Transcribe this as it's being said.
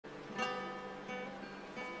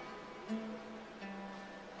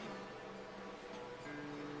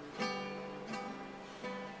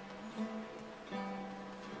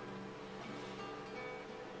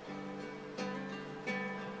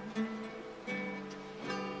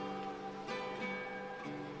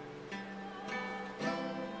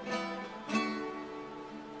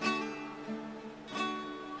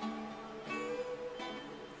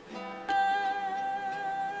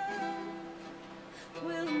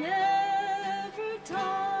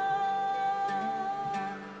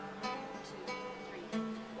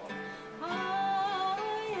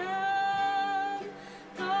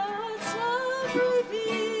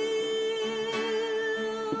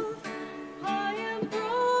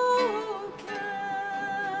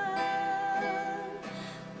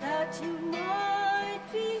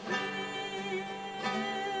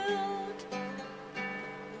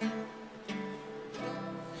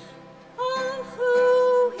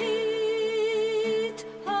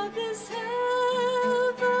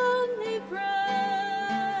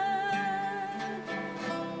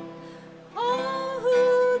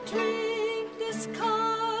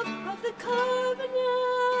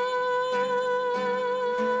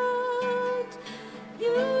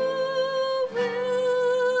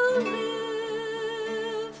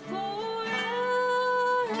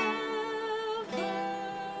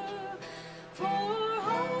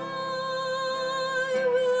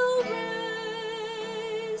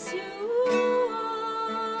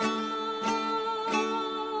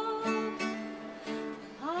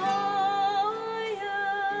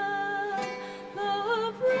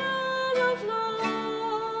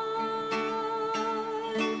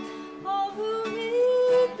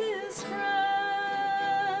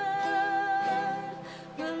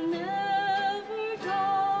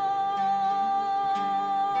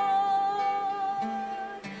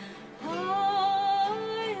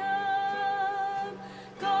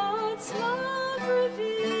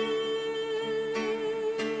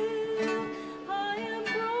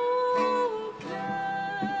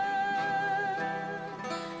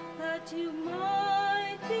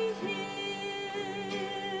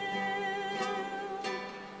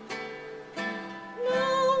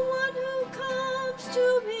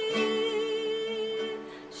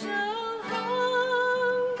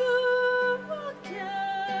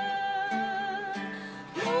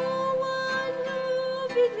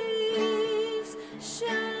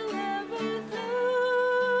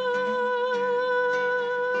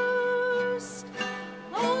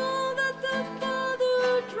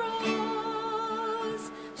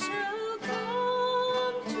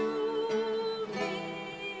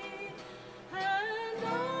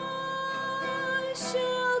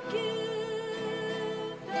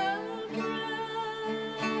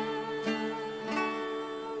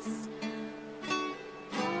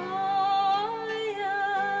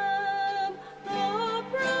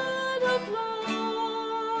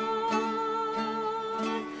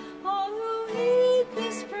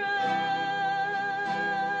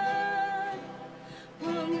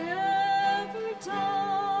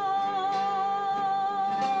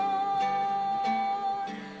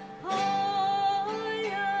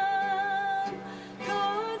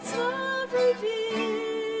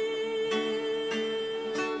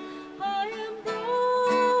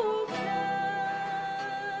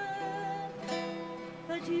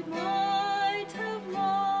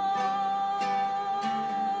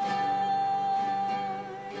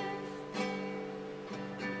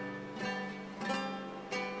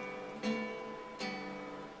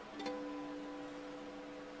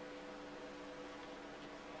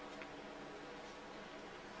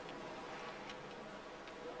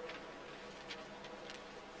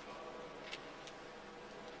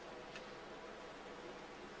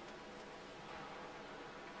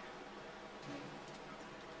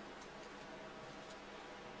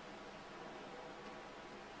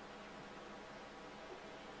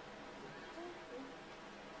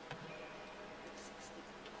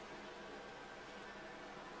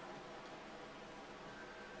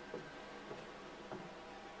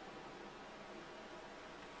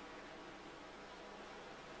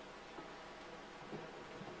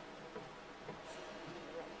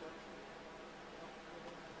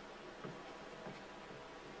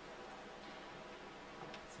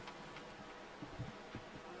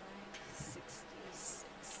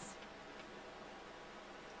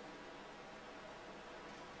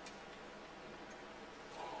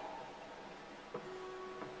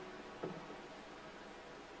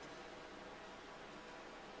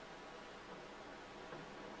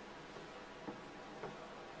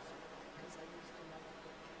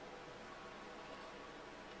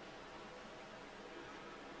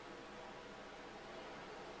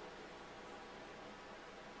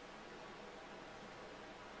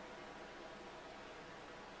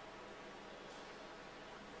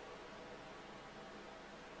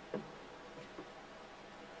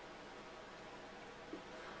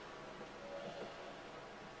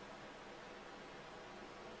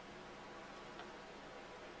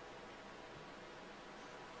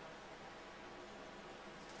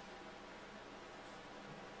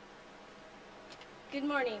Good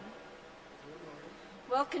morning.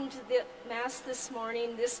 Welcome to the Mass this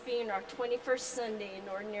morning, this being our 21st Sunday in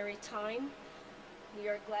Ordinary Time. We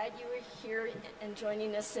are glad you are here and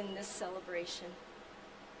joining us in this celebration.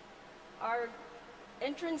 Our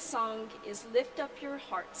entrance song is Lift Up Your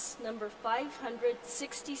Hearts, number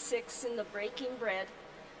 566 in the Breaking Bread,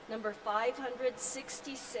 number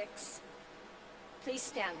 566. Please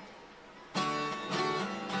stand.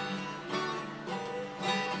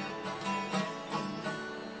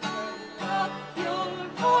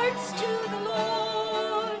 Hearts to the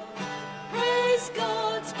Lord, praise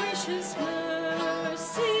God's gracious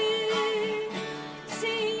mercy.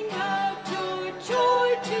 Sing out your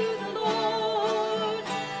joy to the Lord,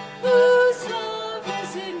 whose love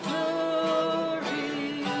is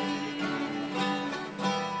enduring.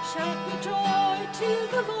 Shout with joy to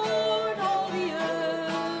the Lord, all the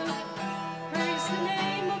earth. Praise the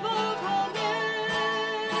name above all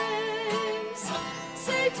names.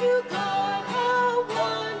 Say to God,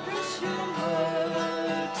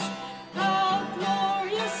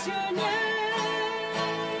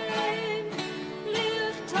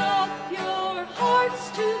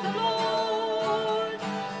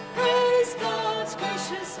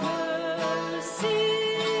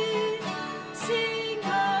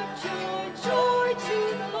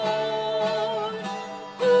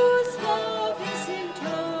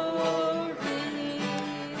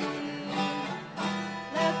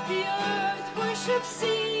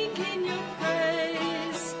 sing in your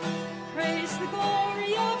praise, praise the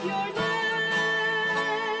glory of your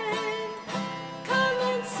name. Come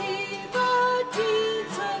and see the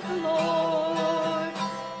deeds of the Lord,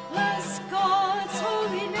 bless God's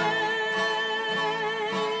holy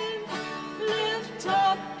name. Lift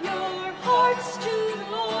up your hearts to the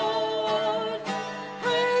Lord,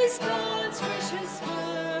 praise God's gracious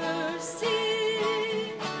mercy.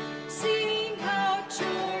 Sing out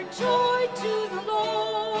your joy to the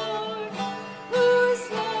Lord,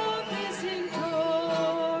 whose love is enduring.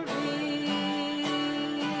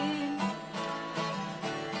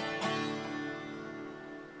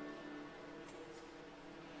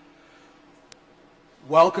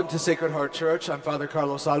 Welcome to Sacred Heart Church. I'm Father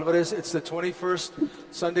Carlos Alvarez. It's the 21st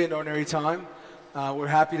Sunday in Ordinary Time. We're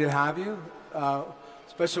happy to have you.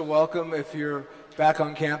 Special welcome if you're back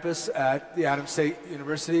on campus at the Adams State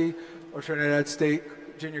University or Trinidad State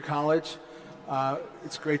Junior College.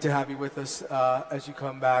 It's great to have you with us as you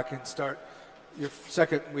come back and start your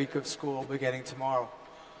second week of school beginning tomorrow.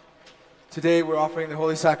 Today we're offering the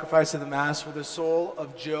Holy Sacrifice of the Mass for the soul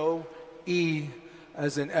of Joe E.,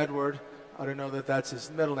 as in Edward. I don't know that that's his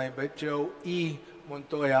middle name, but Joe E.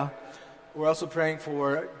 Montoya. We're also praying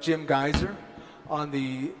for Jim Geyser on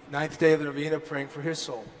the 9th day of the novena, praying for his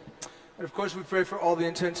soul. And of course we pray for all the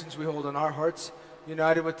intentions we hold in our hearts,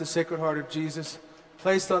 united with the Sacred Heart of Jesus,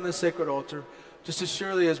 placed on the sacred altar, just as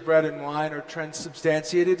surely as bread and wine are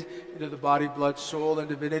transubstantiated into the body, blood, soul, and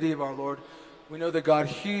divinity of our Lord. We know that God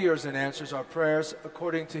hears and answers our prayers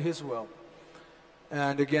according to his will.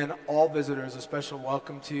 And again, all visitors, a special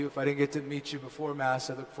welcome to you. If I didn't get to meet you before Mass,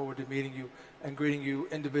 I look forward to meeting you and greeting you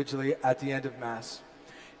individually at the end of Mass.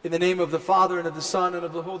 In the name of the Father, and of the Son, and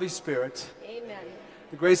of the Holy Spirit. Amen.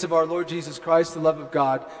 The grace of our Lord Jesus Christ, the love of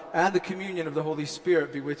God, and the communion of the Holy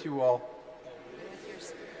Spirit be with you all.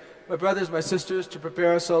 My brothers, my sisters, to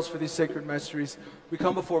prepare ourselves for these sacred mysteries, we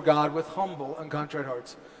come before God with humble and contrite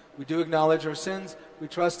hearts. We do acknowledge our sins. We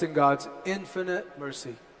trust in God's infinite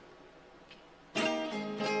mercy.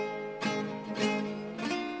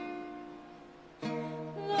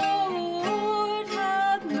 Lord,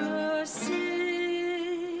 have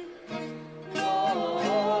mercy.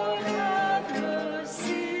 Lord, have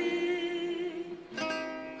mercy.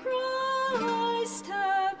 Christ,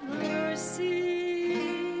 have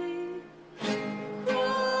mercy.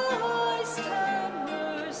 Christ, have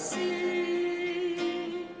mercy.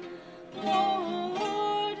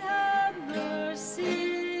 Lord, have mercy.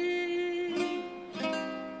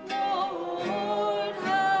 Lord,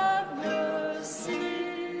 have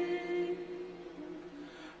mercy.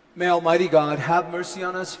 May Almighty God have mercy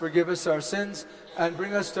on us, forgive us our sins, and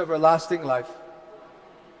bring us to everlasting life.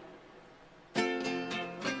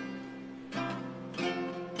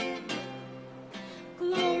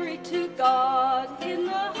 Glory to God in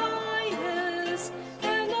the highest,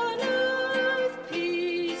 and on earth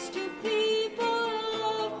peace to people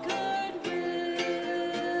of good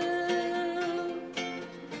will.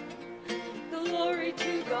 Glory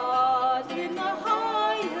to God in the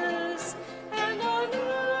highest, and on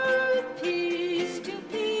earth peace to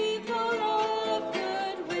people of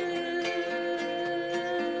good will.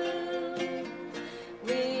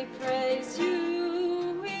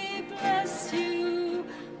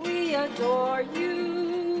 adore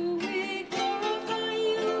you, we glorify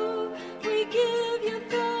you, we give you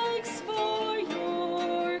thanks for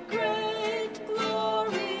your great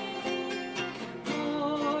glory.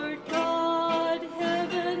 Lord God,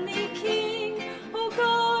 heavenly King, O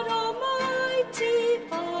God, almighty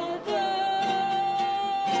Father,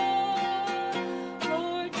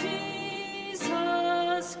 Lord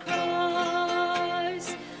Jesus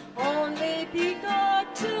Christ, only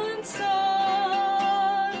begotten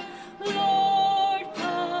Son, Lord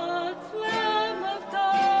God, Lamb of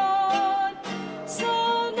God,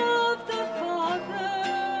 Son of the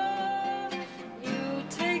Father, you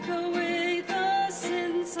take away the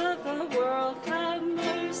sins of the world, have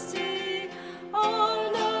mercy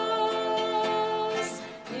on us.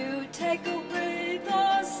 You take away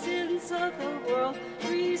the sins of the world,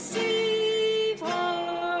 receive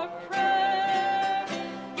our prayer.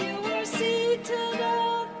 You are seated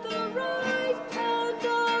at the right hand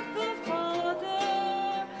of the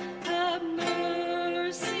Father, have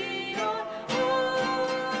mercy on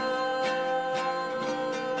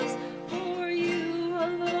us. For you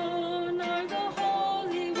alone are the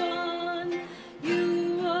Holy One,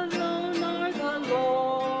 you alone are the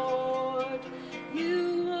Lord,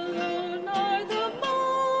 you alone are the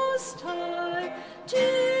Most High,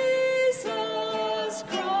 Jesus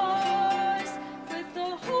Christ, with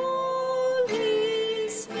the Holy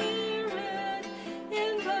Spirit,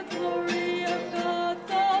 in the glory of God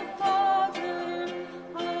the Father.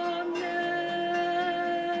 Amen.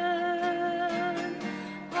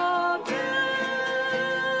 Amen.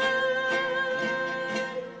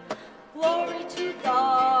 Glory to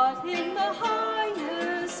God in the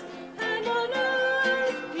highest, and on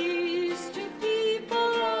earth peace to people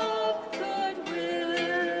of good will.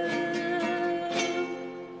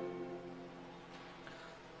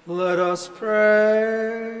 Let us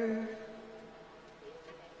pray.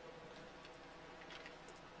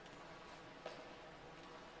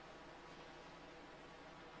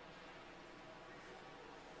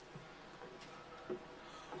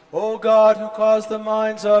 O God, who caused the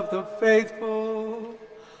minds of the faithful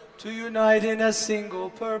to unite in a single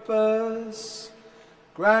purpose,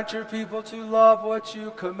 grant your people to love what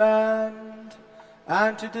you command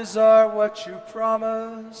and to desire what you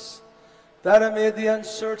promise, that amid the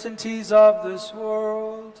uncertainties of this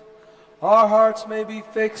world, our hearts may be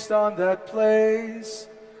fixed on that place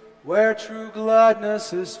where true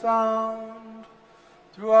gladness is found.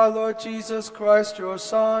 Through our Lord Jesus Christ, your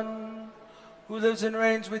Son, who lives and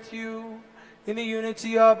reigns with you in the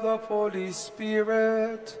unity of the Holy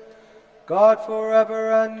Spirit, God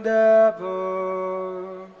forever and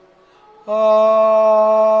ever.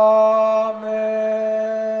 Amen.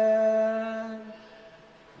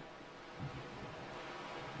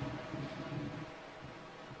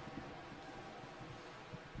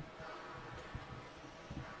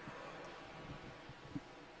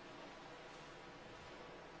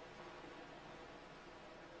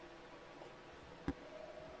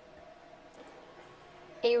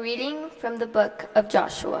 A reading from the book of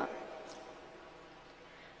Joshua.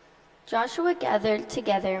 Joshua gathered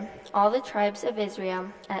together all the tribes of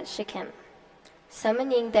Israel at Shechem,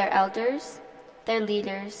 summoning their elders, their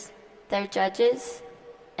leaders, their judges,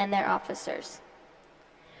 and their officers.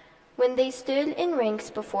 When they stood in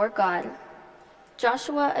ranks before God,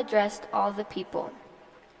 Joshua addressed all the people.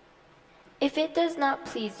 If it does not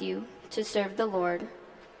please you to serve the Lord,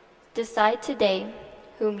 decide today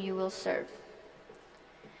whom you will serve.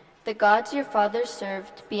 The gods your fathers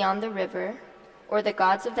served beyond the river, or the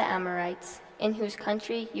gods of the Amorites, in whose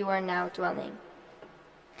country you are now dwelling.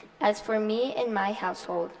 As for me and my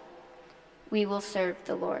household, we will serve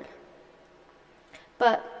the Lord.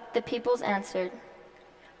 But the peoples answered,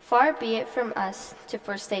 Far be it from us to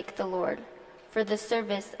forsake the Lord for the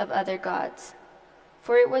service of other gods.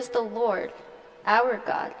 For it was the Lord, our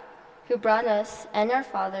God, who brought us and our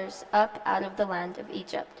fathers up out of the land of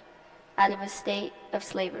Egypt, out of a state of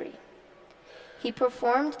slavery. He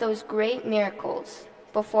performed those great miracles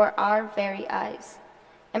before our very eyes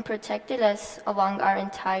and protected us along our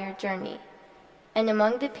entire journey and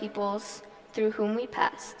among the peoples through whom we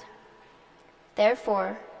passed.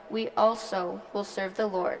 Therefore, we also will serve the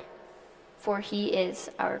Lord, for he is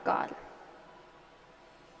our God.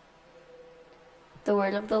 The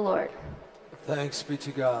word of the Lord. Thanks be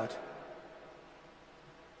to God.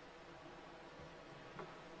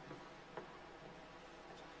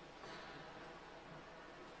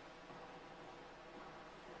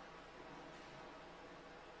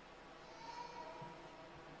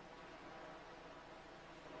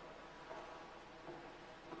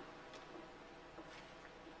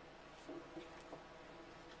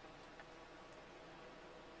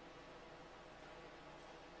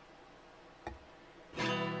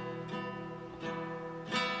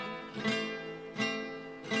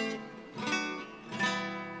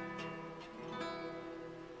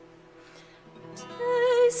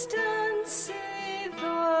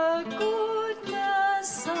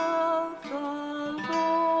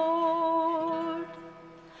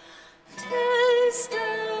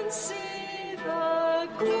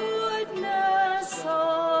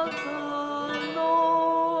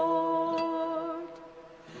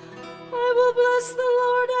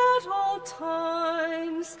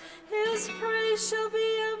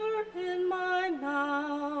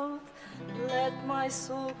 my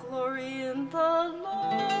soul glory in the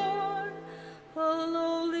Lord. The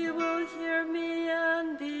lowly will hear me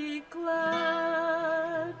and be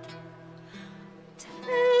glad.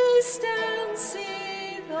 Taste and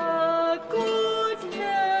see the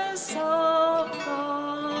goodness of the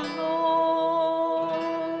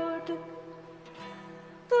Lord.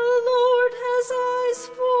 The Lord has eyes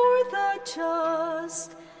for the just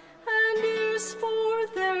and ears for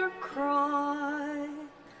their cry.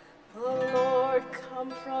 The Lord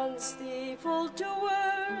confronts the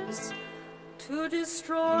evildoers to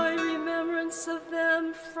destroy remembrance of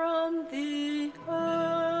them from the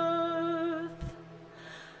earth.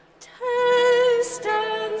 Taste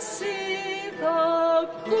and see the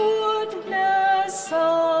goodness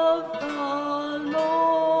of the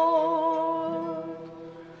Lord.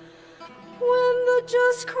 When the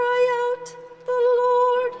just cry out, the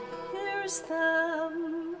Lord hears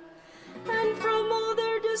them, and from all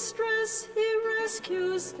their distress he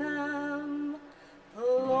rescues them. The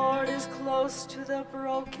Lord is close to the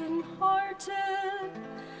brokenhearted,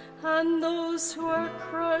 and those who are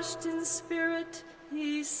crushed in spirit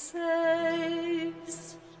he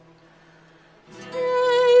saves.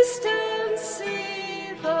 Taste and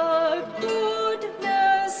see the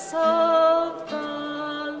goodness of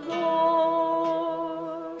the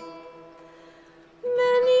Lord.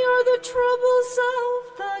 Many are the troubles of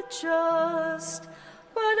the just,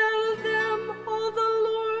 but out of them all the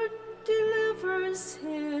Lord delivers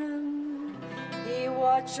him. He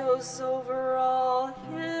watches over all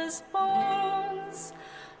his bones,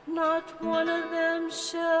 not one of them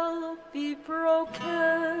shall be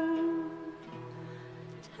broken.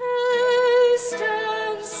 Taste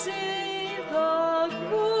and see the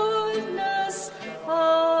goodness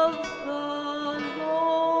of the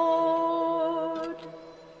Lord.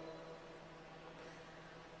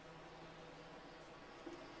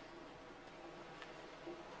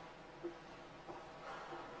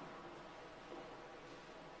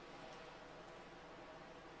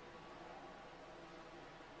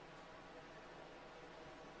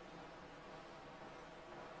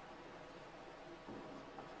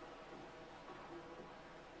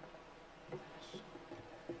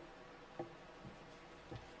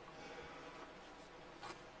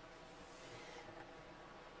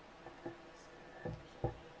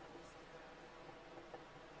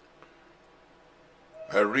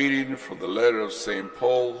 A reading from the letter of St.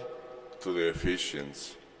 Paul to the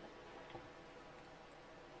Ephesians.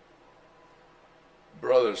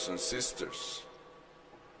 Brothers and sisters,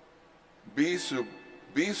 be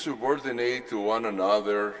subordinate to one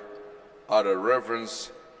another out of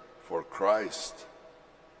reverence for Christ.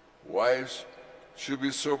 Wives should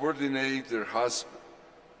be subordinate their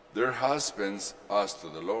husbands as to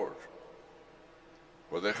the Lord.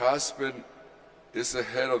 For the husband is the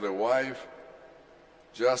head of the wife,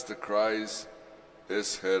 just as Christ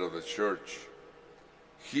is head of the church,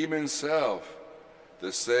 him himself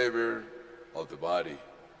the Savior of the body.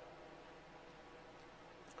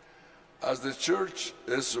 As the church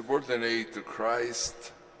is subordinate to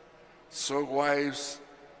Christ, so wives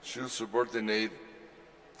should subordinate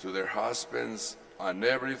to their husbands on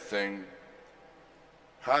everything.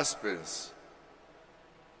 Husbands,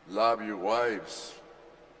 love your wives,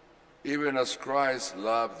 even as Christ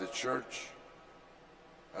loved the church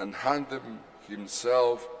and handed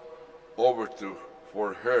himself over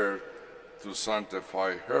for her to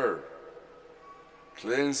sanctify her,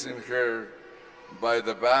 cleansing her by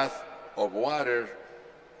the bath of water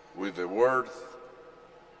with the word,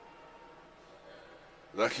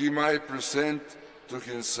 that he might present to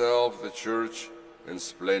himself the church in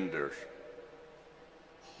splendor,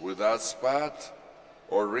 without spot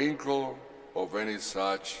or wrinkle of any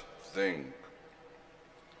such thing,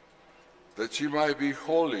 that she might be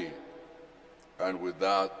holy and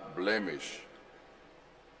without blemish.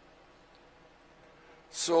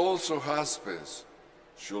 So also husbands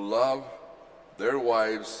should love their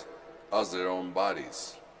wives as their own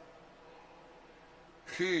bodies.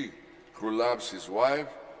 He who loves his wife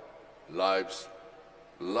loves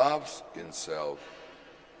himself.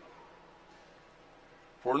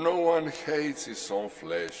 For no one hates his own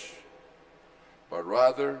flesh, but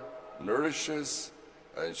rather nourishes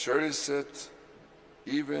and cherishes it,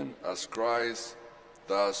 even as Christ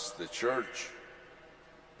does the church,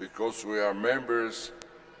 because we are members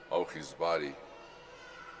of his body.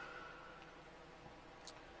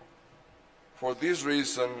 For this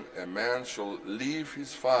reason, a man shall leave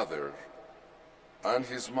his father and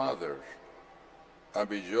his mother and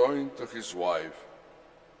be joined to his wife.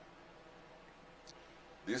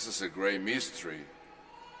 This is a great mystery,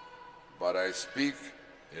 but I speak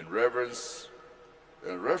in reference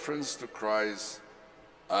to Christ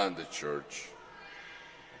and the church.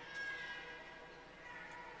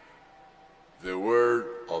 The word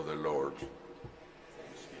of the Lord.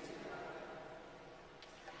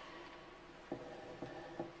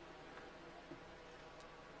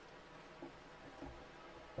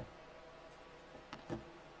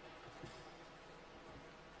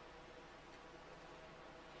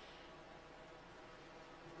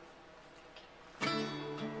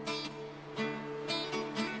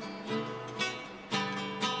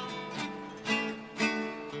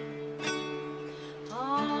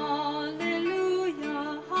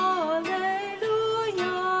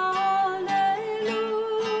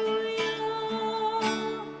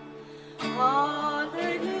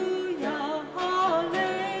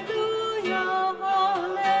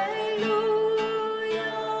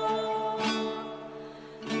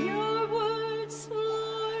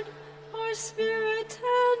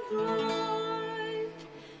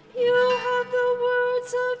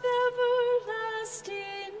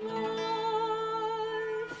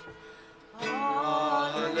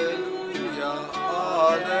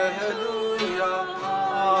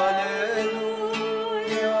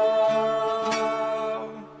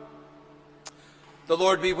 The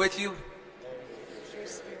Lord be with you.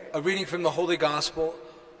 A reading from the Holy Gospel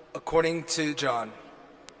according to John.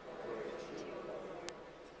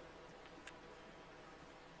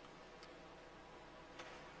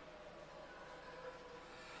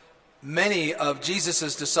 Many of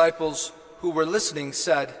Jesus' disciples who were listening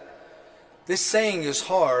said, "This saying is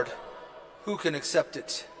hard. Who can accept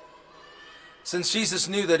it?" Since Jesus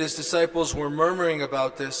knew that his disciples were murmuring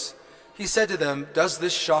about this, he said to them, "Does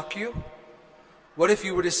this shock you? What if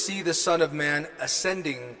you were to see the Son of Man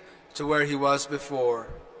ascending to where he was before?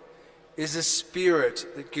 It is the Spirit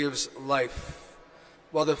that gives life,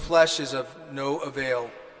 while the flesh is of no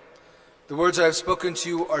avail. The words I have spoken to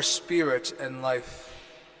you are spirit and life.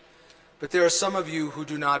 But there are some of you who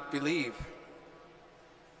do not believe."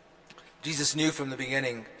 Jesus knew from the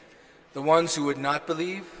beginning the ones who would not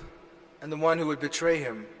believe and the one who would betray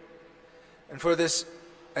him. And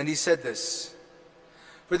he said this,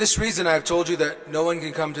 "For this reason I have told you that no one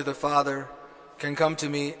can come to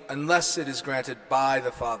me unless it is granted by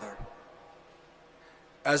the Father."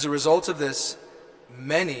 As a result of this,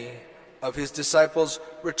 many of his disciples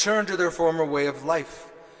returned to their former way of life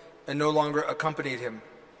and no longer accompanied him.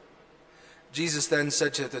 Jesus then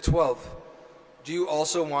said to the 12, "Do you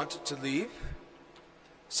also want to leave?"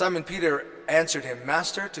 Simon Peter answered him,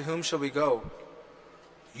 "Master, to whom shall we go?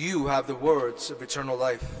 You have the words of eternal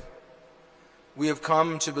life. We have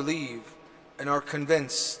come to believe and are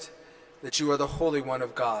convinced that you are the Holy One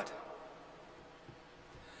of God."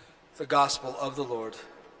 The Gospel of the Lord.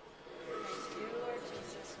 Praise you, Lord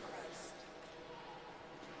Jesus Christ.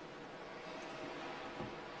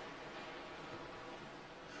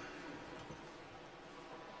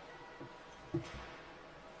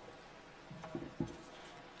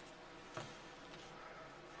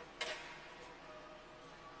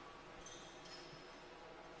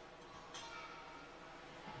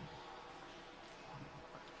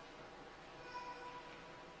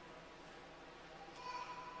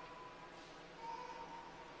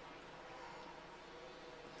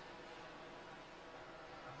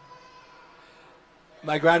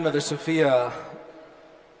 My grandmother, Sofia,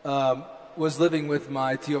 was living with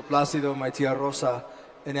my Tío Plácido, my Tía Rosa,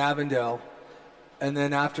 in Avondale. And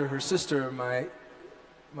then after her sister,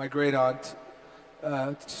 my great aunt,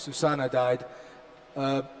 Susana, died,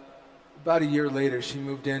 about a year later, she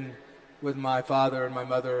moved in with my father and my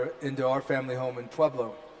mother into our family home in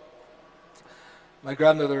Pueblo. My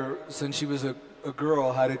grandmother, since she was a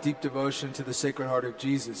girl, had a deep devotion to the Sacred Heart of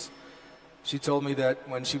Jesus. She told me that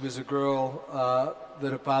when she was a girl,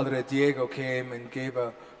 that a Padre Diego came and gave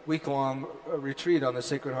a week-long retreat on the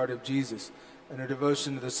Sacred Heart of Jesus. And her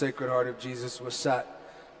devotion to the Sacred Heart of Jesus was set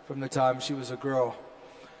from the time she was a girl.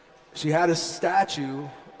 She had a statue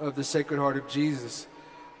of the Sacred Heart of Jesus,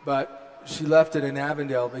 but she left it in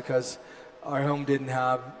Avondale because our home didn't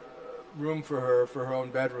have room for her own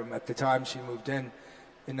bedroom at the time she moved in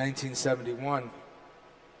 1971.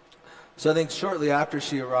 So I think shortly after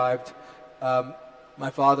she arrived, my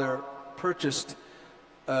father purchased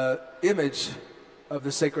an image of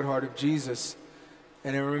the Sacred Heart of Jesus,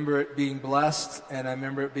 and I remember it being blessed, and I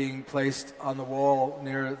remember it being placed on the wall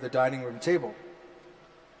near the dining room table.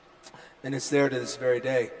 And it's there to this very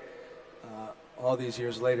day, all these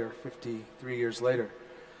years later, 53 years later.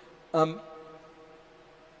 And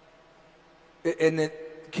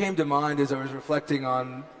it came to mind as I was reflecting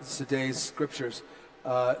on today's scriptures,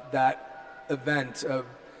 that event of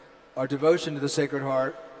our devotion to the Sacred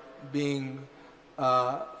Heart being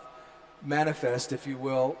manifest, if you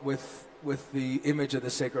will, with the image of the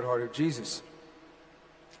Sacred Heart of Jesus.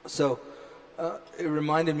 So it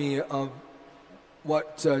reminded me of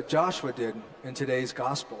what Joshua did in today's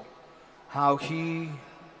gospel, how he,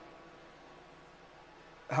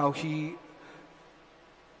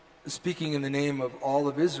 speaking in the name of all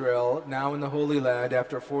of Israel, now in the Holy Land,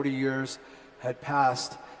 after 40 years had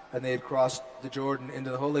passed and they had crossed the Jordan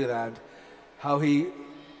into the Holy Land, how he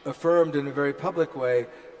affirmed in a very public way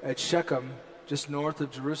at Shechem, just north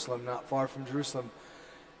of Jerusalem, not far from Jerusalem,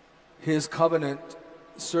 his covenant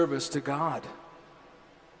service to God.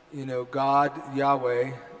 You know, God,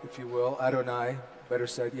 Yahweh, if you will, Adonai, better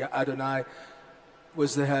said, Adonai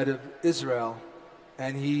was the head of Israel,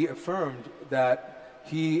 and he affirmed that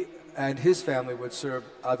he and his family would serve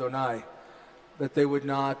Adonai, that they would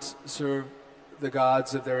not serve the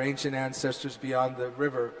gods of their ancient ancestors beyond the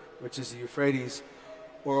river, which is the Euphrates,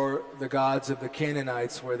 or the gods of the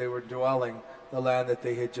Canaanites where they were dwelling, the land that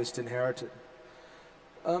they had just inherited.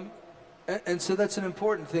 And so that's an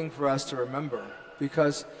important thing for us to remember,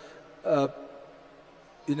 because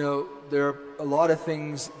you know, there are a lot of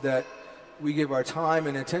things that we give our time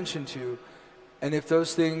and attention to, and if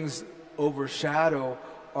those things overshadow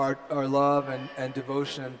our love and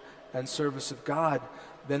devotion and service of God,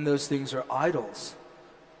 then those things are idols,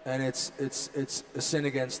 and it's a sin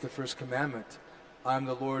against the first commandment. I'm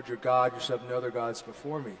the Lord your God, you shall have no other gods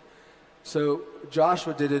before me. So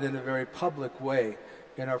Joshua did it in a very public way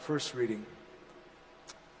in our first reading.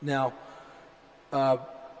 Now,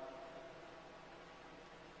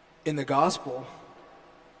 in the gospel,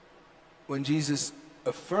 when Jesus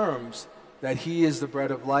affirms that he is the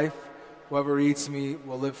bread of life, whoever eats me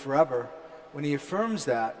will live forever, when he affirms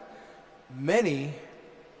that, many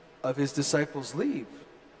of his disciples leave.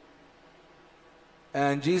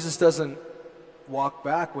 And Jesus doesn't walk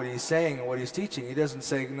back what he's saying and what he's teaching. He doesn't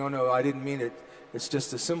say, no, I didn't mean it. It's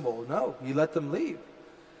just a symbol. No, he let them leave.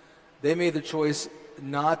 They made the choice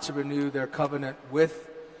not to renew their covenant with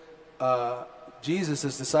Jesus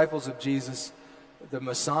as disciples of Jesus, the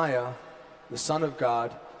Messiah, the Son of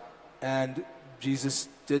God, and Jesus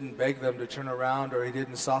didn't beg them to turn around, or he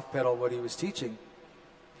didn't soft pedal what he was teaching.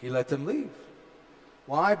 He let them leave.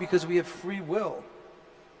 Why? Because we have free will.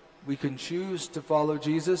 We can choose to follow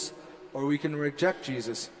Jesus, or we can reject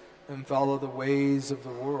Jesus and follow the ways of the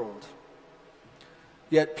world.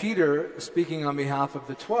 Yet Peter, speaking on behalf of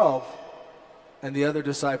the 12 and the other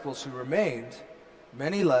disciples who remained,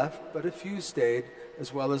 many left, but a few stayed,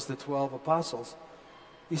 as well as the 12 apostles.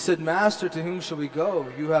 He said, Master, to whom shall we go?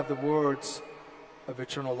 You have the words of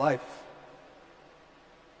eternal life.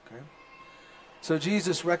 Okay? So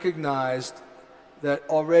Jesus recognized that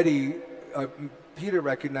already, Peter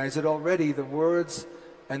recognized that already the words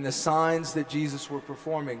and the signs that Jesus were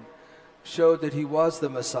performing showed that he was the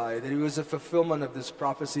Messiah, that he was a fulfillment of these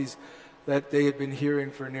prophecies that they had been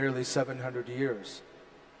hearing for nearly 700 years.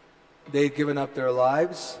 They had given up their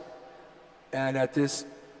lives, and at this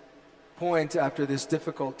point, after this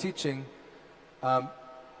difficult teaching,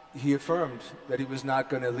 he affirmed that he was not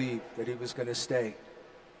going to leave, that he was going to stay.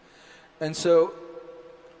 And so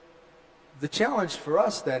the challenge for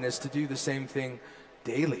us then is to do the same thing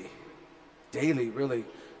daily, really,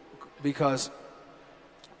 because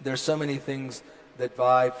there's so many things that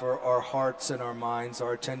vie for our hearts and our minds,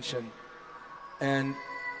 our attention. And,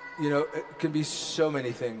 you know, it can be so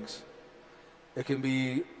many things. It can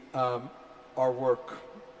be our work,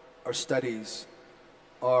 our studies,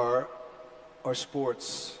 our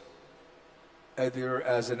sports, either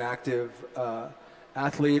as an active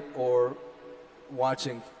athlete or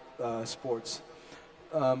watching sports.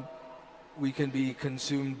 We can be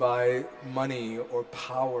consumed by money or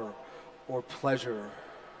power or pleasure,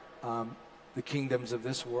 the kingdoms of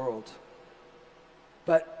this world.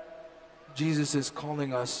 But Jesus is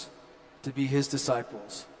calling us to be his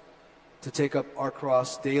disciples, to take up our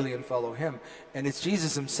cross daily and follow him. And it's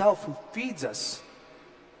Jesus himself who feeds us,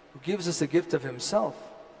 who gives us a gift of himself,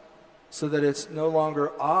 so that it's no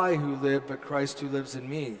longer I who live, but Christ who lives in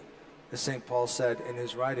me, as St. Paul said in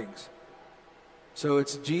his writings. So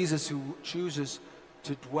it's Jesus who chooses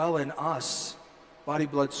to dwell in us, body,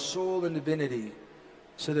 blood, soul, and divinity,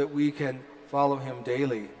 so that we can follow him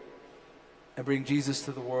daily and bring Jesus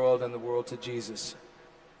to the world and the world to Jesus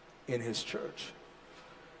in his church.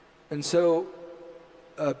 And so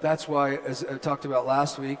that's why, as I talked about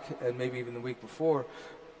last week and maybe even the week before,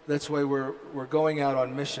 that's why we're going out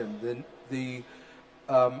on mission. The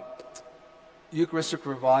Eucharistic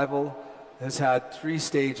revival has had 3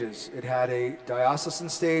 stages. It had a diocesan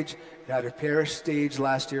stage, it had a parish stage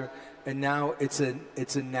last year, and now it's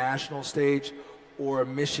a national stage, or a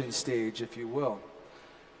mission stage, if you will.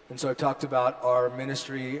 And so I talked about our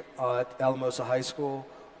ministry at Alamosa High School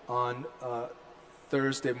on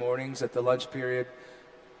Thursday mornings at the lunch period.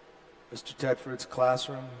 Mr. Tedford's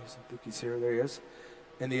classroom, I think he's here, there he is,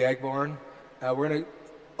 in the Egg Barn. We're going to,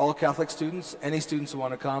 all Catholic students, any students who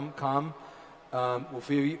want to come. We'll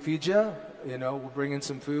feed you, we'll bring in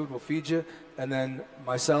some food, we'll feed you, and then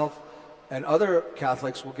myself and other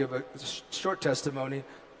Catholics will give a short testimony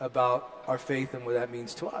about our faith and what that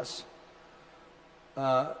means to us.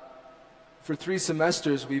 For 3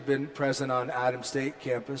 semesters, we've been present on Adams State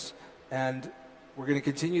campus, and we're going to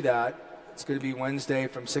continue that. It's going to be Wednesday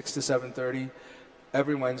from 6 to 7:30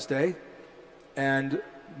 every Wednesday. And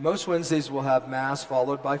most Wednesdays we'll have Mass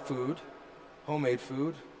followed by food, homemade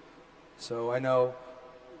food. So I know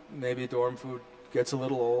maybe dorm food gets a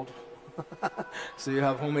little old. So you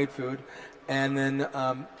have homemade food. And then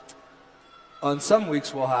on some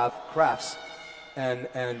weeks we'll have crafts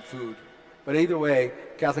and food. But either way,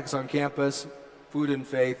 Catholics on campus, food and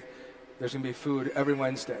faith, there's going to be food every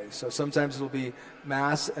Wednesday. So sometimes it'll be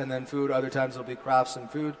Mass and then food. Other times it'll be crafts and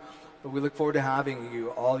food. But we look forward to having you,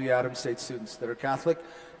 all you Adams State students that are Catholic,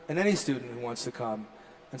 and any student who wants to come.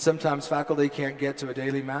 And sometimes faculty can't get to a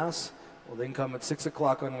daily Mass. Well, they can come at 6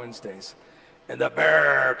 o'clock on Wednesdays in the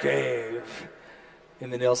Bear Cave in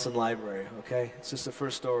the Nelson Library, okay? It's just the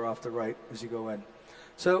first door off the right as you go in.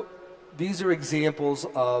 So these are examples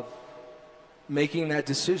of making that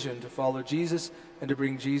decision to follow Jesus and to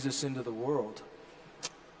bring Jesus into the world.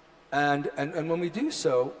 And when we do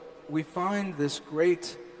so, we find this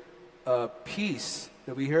great peace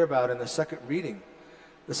that we hear about in the second reading.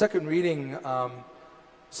 The second reading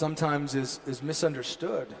sometimes is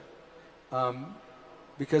misunderstood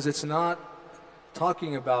because it's not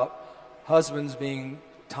talking about husbands being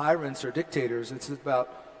tyrants or dictators. It's about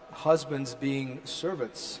husbands being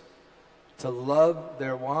servants, to love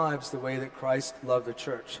their wives the way that Christ loved the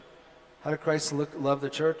church. How did Christ love the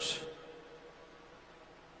church?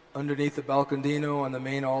 Underneath the balcondino on the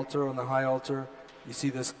main altar, on the high altar, you see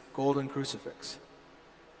this golden crucifix.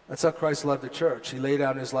 That's how Christ loved the church. He laid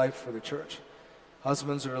down his life for the church.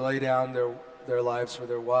 Husbands are to lay down their lives for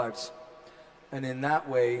their wives. And in that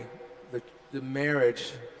way, the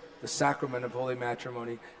marriage, the sacrament of holy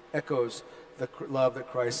matrimony, echoes the love that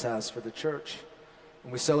Christ has for the church.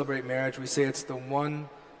 When we celebrate marriage, we say it's the one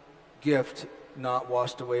gift not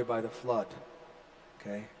washed away by the flood.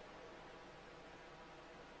 Okay?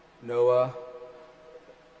 Noah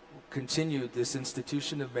continued this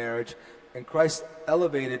institution of marriage, and Christ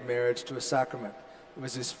elevated marriage to a sacrament. It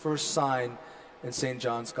was his first sign in St.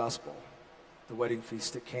 John's Gospel, the wedding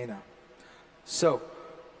feast at Cana. So,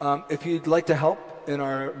 if you'd like to help in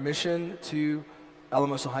our mission to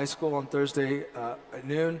Alamosa High School on Thursday at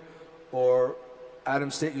noon, or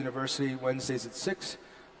Adams State University Wednesdays at 6,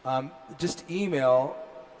 just email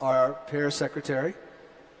our parish secretary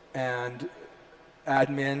and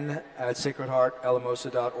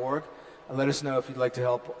admin@sacredheartalamosa.org and let us know if you'd like to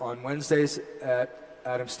help on Wednesdays at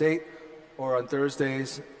Adams State or on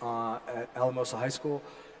Thursdays at Alamosa High School,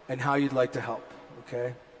 and how you'd like to help,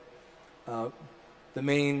 okay? The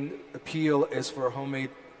main appeal is for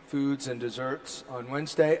homemade foods and desserts on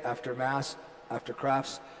Wednesday after Mass, after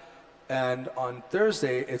crafts. And on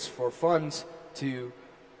Thursday, it's for funds to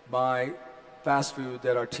buy fast food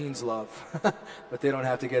that our teens love, but they don't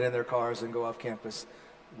have to get in their cars and go off campus.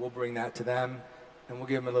 We'll bring that to them, and we'll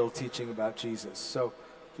give them a little teaching about Jesus. So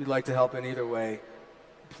if you'd like to help in either way,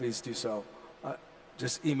 please do so.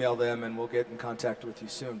 Just email them, and we'll get in contact with you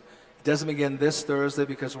soon. It doesn't begin this Thursday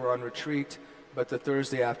because we're on retreat, but the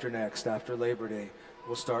Thursday after next, after Labor Day.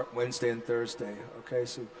 We'll start Wednesday and Thursday, okay?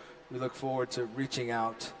 So we look forward to reaching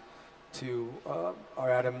out to our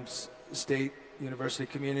Adams State University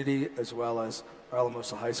community as well as our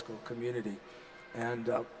Alamosa High School community. And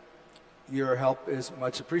your help is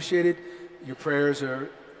much appreciated. Your prayers are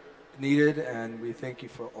needed, and we thank you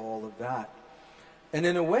for all of that. And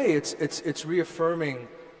in a way, it's reaffirming,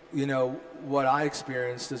 what I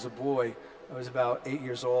experienced as a boy. I was about 8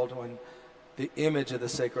 years old when the image of the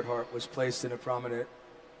Sacred Heart was placed in a prominent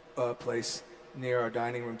place near our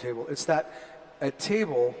dining room table. It's that at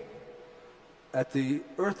the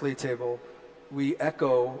earthly table, we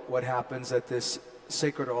echo what happens at this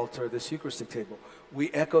sacred altar, this Eucharistic table. We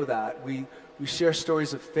echo that. We share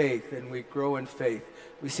stories of faith, and we grow in faith.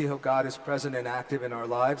 We see how God is present and active in our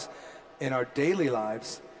lives, in our daily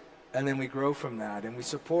lives, and then we grow from that. And we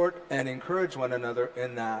support and encourage one another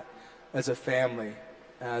in that as a family,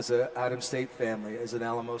 as an Adams State family, as an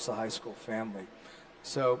Alamosa High School family.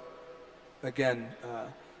 So, again,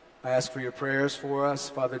 I ask for your prayers for us.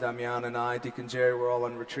 Father Damian and I, Deacon Jerry, we're all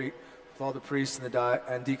on retreat with all the priests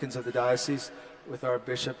and deacons of the diocese. with our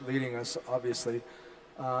bishop leading us, obviously,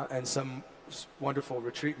 and some wonderful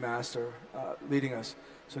retreat master leading us.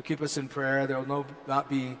 So keep us in prayer. There will not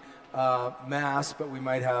be Mass, but we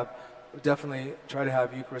might definitely try to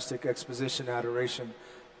have Eucharistic exposition, adoration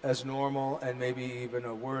as normal, and maybe even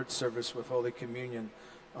a word service with Holy Communion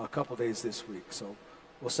a couple days this week. So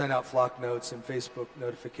we'll send out flock notes and Facebook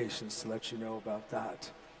notifications to let you know about that.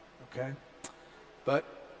 Okay? But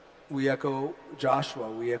we echo Joshua,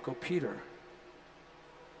 we echo Peter.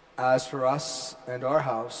 As for us and our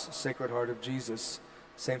house, Sacred Heart of Jesus,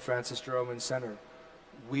 St. Francis de Roman Center,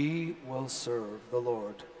 we will serve the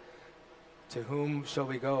Lord. To whom shall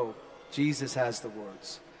we go? Jesus has the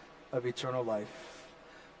words of eternal life.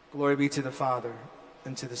 Glory be to the Father,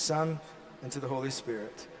 and to the Son, and to the Holy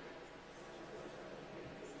Spirit.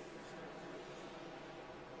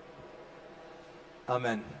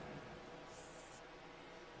 Amen.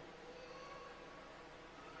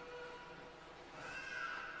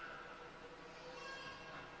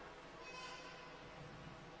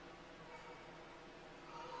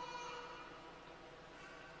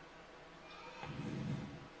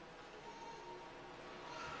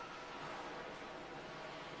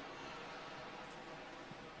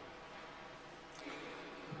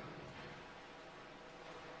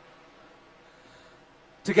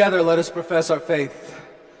 Together, let us profess our faith.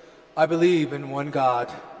 I believe in one God,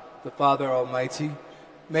 the Father Almighty,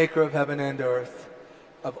 maker of heaven and earth,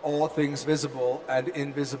 of all things visible and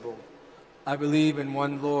invisible. I believe in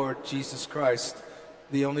one Lord, Jesus Christ,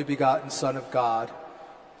 the only begotten Son of God,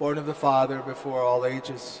 born of the Father before all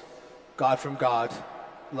ages, God from God,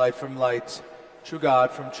 light from light, true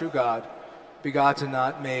God from true God, begotten,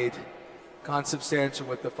 not made, consubstantial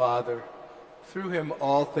with the Father. Through him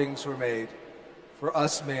all things were made. For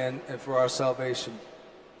us men and for our salvation,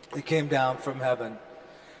 he came down from heaven,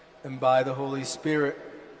 and by the Holy Spirit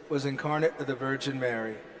was incarnate of the Virgin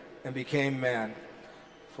Mary, and became man.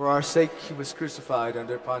 For our sake he was crucified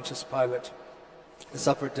under Pontius Pilate, and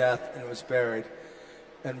suffered death, and was buried,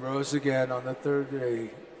 and rose again on the third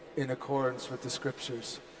day in accordance with the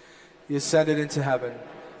Scriptures. He ascended into heaven,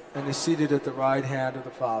 and is seated at the right hand of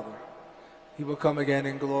the Father. He will come again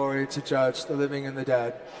in glory to judge the living and the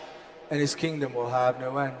dead, and his kingdom will have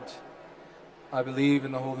no end. I believe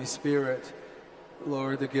in the Holy Spirit,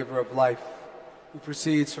 Lord, the giver of life, who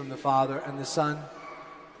proceeds from the Father and the Son,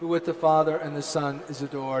 who with the Father and the Son is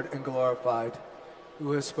adored and glorified,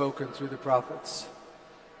 who has spoken through the prophets.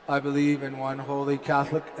 I believe in one holy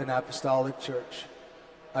Catholic and Apostolic Church.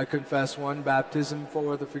 I confess one baptism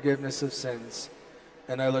for the forgiveness of sins,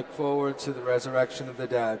 and I look forward to the resurrection of the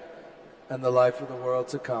dead and the life of the world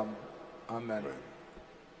to come. Amen.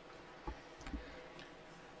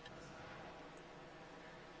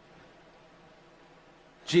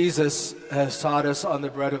 Jesus has taught us on the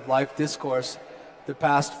Bread of Life discourse the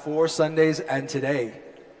past 4 Sundays and today.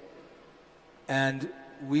 And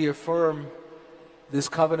we affirm this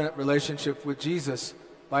covenant relationship with Jesus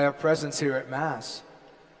by our presence here at Mass,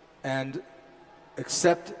 and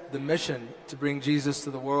accept the mission to bring Jesus to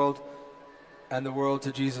the world and the world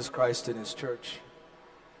to Jesus Christ in his church.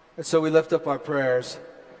 And so we lift up our prayers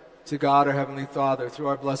to God, our Heavenly Father, through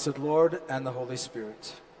our blessed Lord and the Holy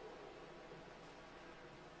Spirit.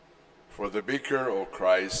 For the vicar of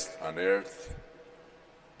Christ on earth,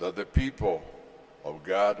 that the people of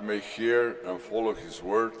God may hear and follow his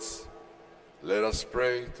words, let us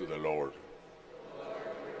pray to the Lord.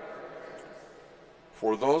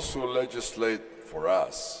 For those who legislate for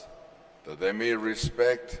us, that they may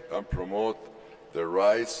respect and promote the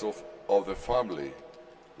rights of the family,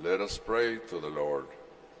 let us pray to the Lord.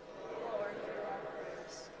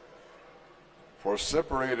 For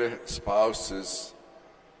separated spouses,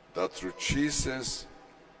 that through Jesus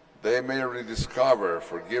they may rediscover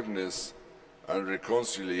forgiveness and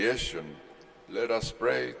reconciliation, let us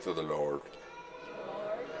pray to the Lord.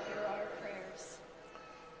 Lord, hear our prayers.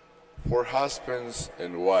 For husbands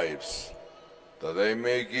and wives, that they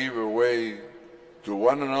may give way to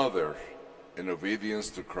one another in obedience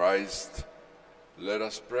to Christ, let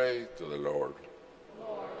us pray to the Lord.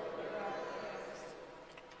 Lord, hear our prayers.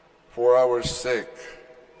 For our sick,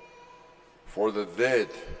 for the dead,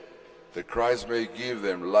 that Christ may give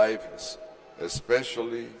them life,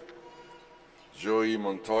 especially Joey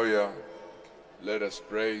Montoya, let us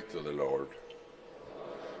pray to the Lord.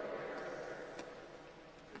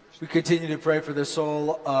 We continue to pray for the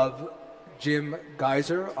soul of Jim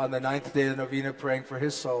Geyser on the 9th day of the novena, praying for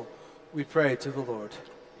his soul. We pray to the Lord.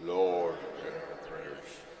 Lord, hear our prayers.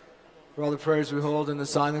 For all the prayers we hold in the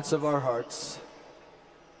silence of our hearts.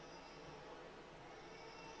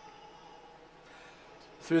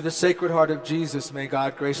 Through the Sacred Heart of Jesus, may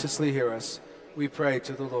God graciously hear us. we pray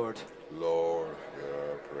to the Lord. Lord, hear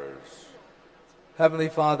our prayers. Heavenly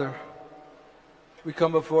Father, we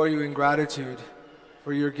come before you in gratitude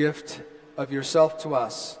for your gift of yourself to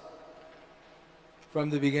us from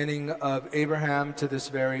the beginning of Abraham to this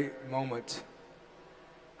very moment.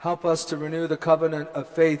 Help us to renew the covenant of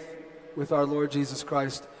faith with our Lord Jesus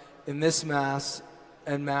Christ in this Mass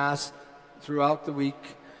and Mass throughout the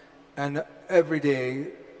week and every day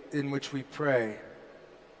in which we pray.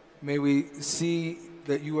 May we see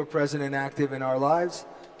that you are present and active in our lives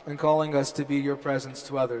and calling us to be your presence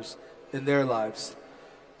to others in their lives.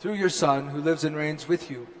 Through your Son, who lives and reigns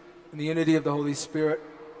with you in the unity of the Holy Spirit,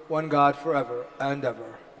 one God forever and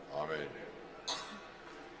ever. Amen.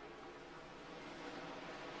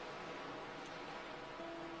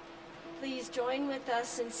 Please join with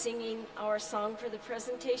us in singing our song for the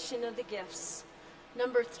presentation of the gifts.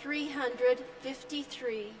 Number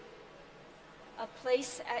 353, A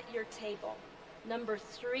Place at Your Table. Number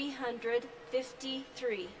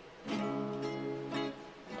 353.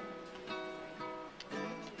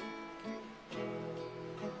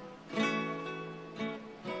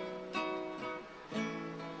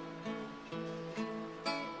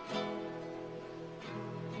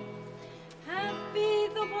 Happy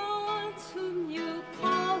the ones whom you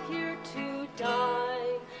call here to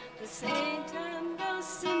dine, the saint and the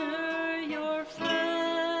sinner, your friends,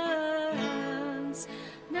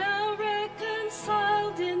 now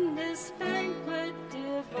reconciled in this banquet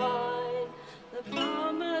divine, the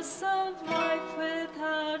promise of life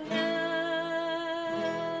without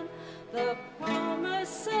end, the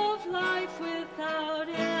promise of life without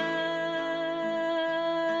end.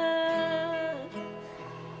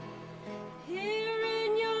 Here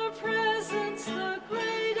in your presence, the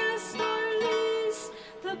greatest or least,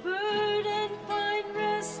 the burden find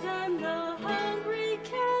rest and the hungry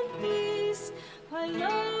can feast. By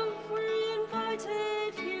love we're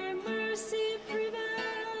invited, here mercy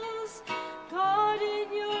prevails. God,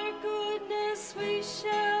 in your goodness we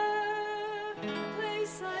share a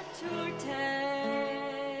place at your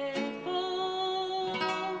table,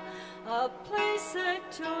 a place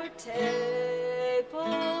at your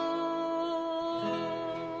table.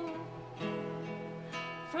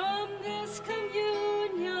 From this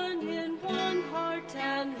communion in one heart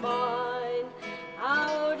and mind,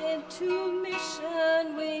 out into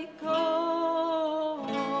mission we go.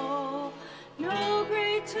 No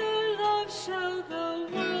greater love shall the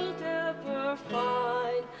world ever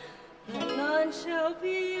find, and none shall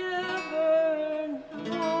be ever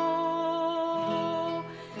know,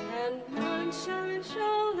 and none shall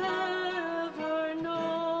ever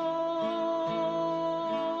know.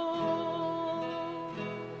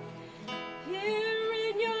 Here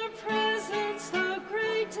in your presence, the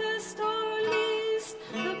greatest or least,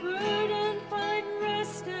 the burden find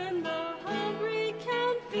rest and the hungry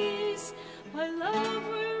can feast. By love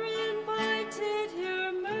we're invited,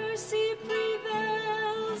 here mercy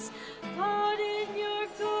prevails. God, in your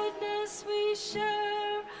goodness we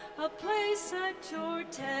share a place at your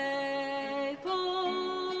table,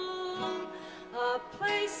 a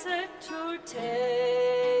place at your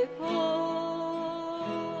table.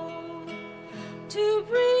 To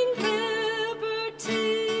bring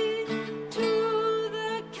liberty to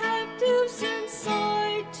the captives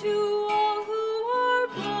inside, to all who are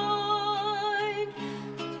blind.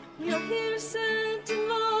 You're here sent in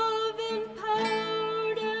love,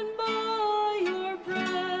 empowered, and by your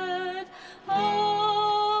bread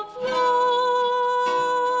of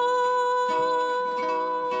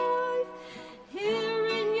life. Here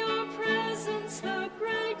in your presence, the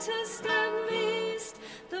greatest and least,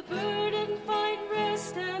 the burden find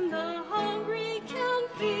rest and the hungry can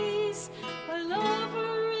feast. By love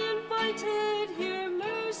we're invited, here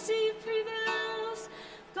mercy prevails.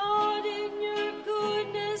 God, in your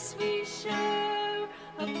goodness we share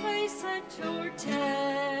a place at your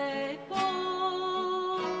table,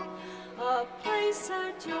 a place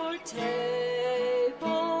at your table.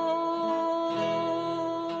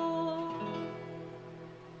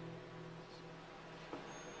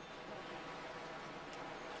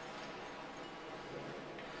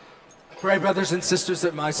 Pray, brothers and sisters,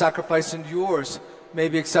 that my sacrifice and yours may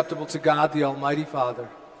be acceptable to God, the Almighty Father.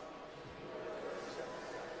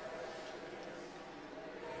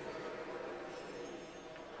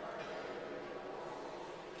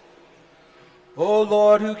 O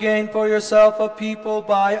Lord, who gained for yourself a people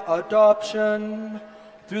by adoption,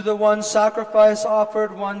 through the one sacrifice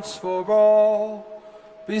offered once for all,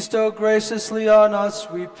 bestow graciously on us,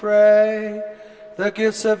 we pray, the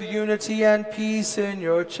gifts of unity and peace in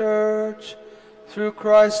your church, through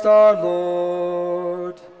Christ our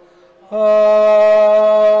Lord. Amen.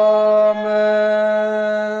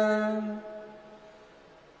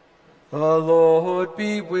 Lord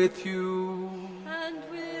be with you. And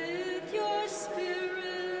with your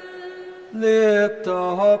spirit. Lift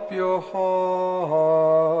up your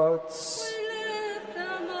hearts. We lift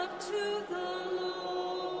them up to the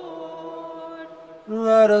Lord.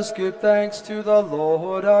 Let us give thanks to the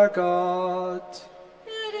Lord our God.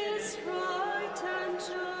 It is right and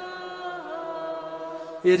just.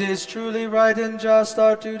 It is truly right and just,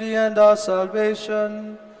 our duty and our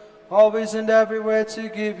salvation, always and everywhere to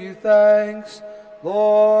give you thanks,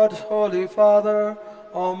 Lord, Holy Father,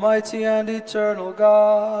 Almighty and eternal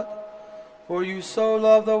God. For you so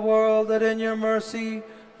loved the world that in your mercy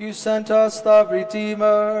you sent us the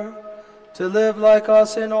Redeemer, to live like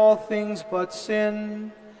us in all things but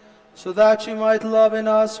sin, so that you might love in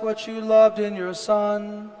us what you loved in your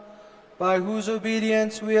Son, by whose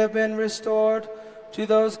obedience we have been restored to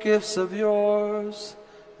those gifts of yours,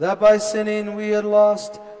 that by sinning we had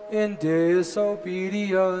lost in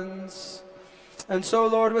disobedience. And so,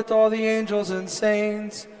 Lord, with all the angels and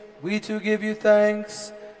saints, we too give you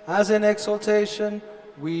thanks, as in exaltation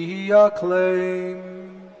we acclaim.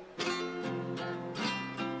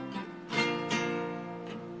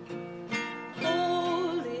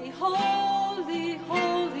 Holy, holy,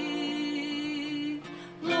 holy,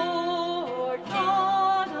 Lord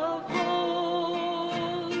God of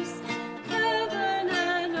hosts, heaven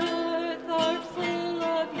and earth are full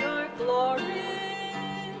of your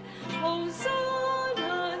glory.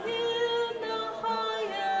 Hosanna in the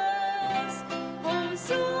highest,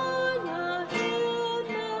 Hosanna in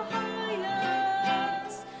the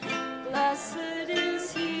highest. Blessed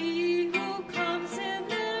is he who comes in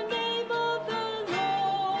the name of the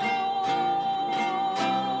Lord.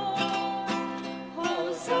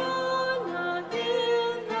 Hosanna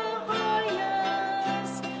in the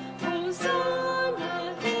highest,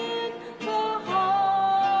 Hosanna in the highest.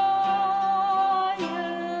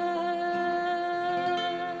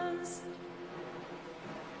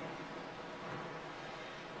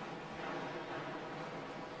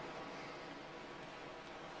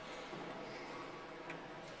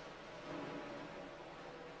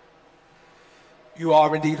 You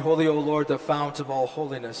are indeed holy, O Lord, the fount of all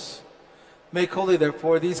holiness. Make holy,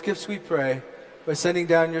 therefore, these gifts, we pray, by sending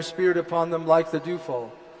down your Spirit upon them like the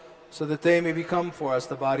dewfall, so that they may become for us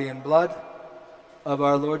the body and blood of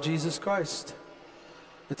our Lord Jesus Christ.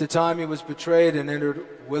 At the time he was betrayed and entered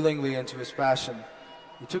willingly into his passion,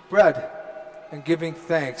 he took bread, and giving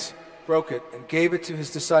thanks, broke it, and gave it to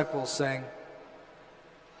his disciples, saying,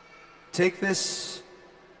 "Take this,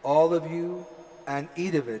 all of you, and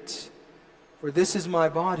eat of it. For this is my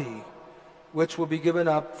body, which will be given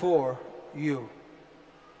up for you."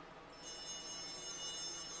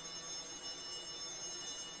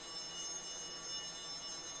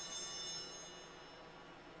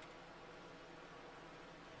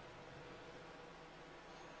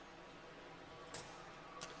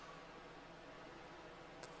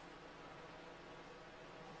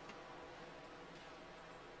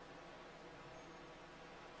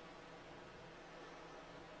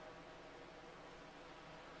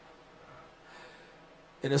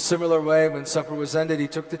 In a similar way, when supper was ended, he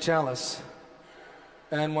took the chalice,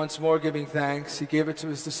 and once more giving thanks, he gave it to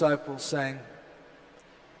his disciples, saying,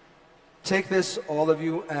 "Take this, all of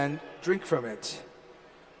you, and drink from it.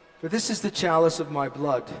 For this is the chalice of my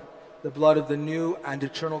blood, the blood of the new and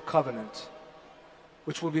eternal covenant,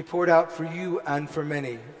 which will be poured out for you and for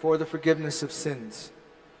many, for the forgiveness of sins.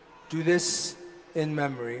 Do this in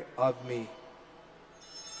memory of me."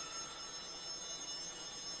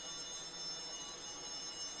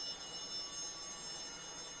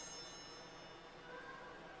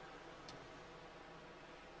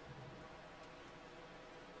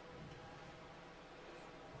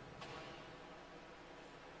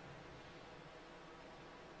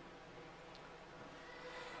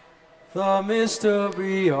 The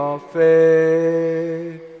mystery of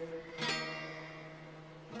faith.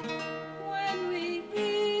 When we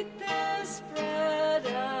eat this bread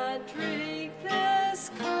and drink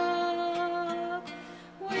this cup,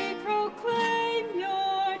 we proclaim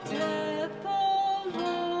your death, O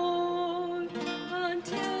Lord,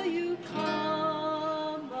 until you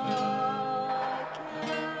come again.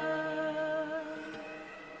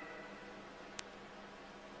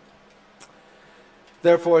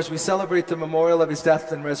 Therefore, as we celebrate the memorial of his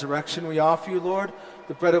death and resurrection, we offer you, Lord,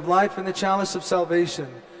 the bread of life and the chalice of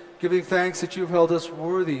salvation, giving thanks that you have held us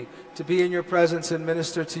worthy to be in your presence and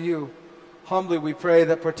minister to you. Humbly we pray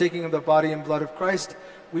that, partaking of the body and blood of Christ,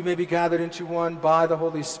 we may be gathered into one by the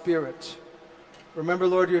Holy Spirit. Remember,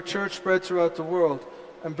 Lord, your church spread throughout the world,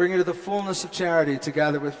 and bring it to the fullness of charity,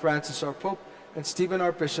 together with Francis our Pope and Stephen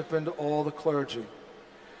our Bishop and all the clergy.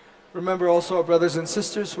 Remember also our brothers and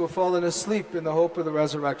sisters who have fallen asleep in the hope of the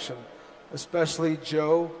resurrection, especially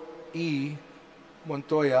Joe E.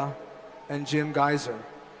 Montoya and Jim Geyser,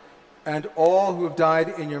 and all who have died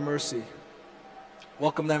in your mercy.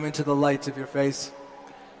 Welcome them into the light of your face.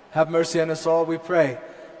 Have mercy on us all, we pray,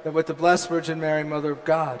 that with the blessed Virgin Mary, Mother of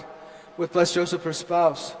God, with blessed Joseph, her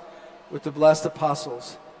spouse, with the blessed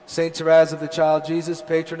apostles, Saint Therese of the Child Jesus,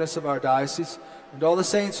 patroness of our diocese, and all the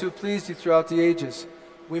saints who have pleased you throughout the ages,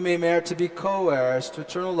 we may merit to be co-heirs to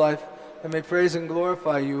eternal life and may praise and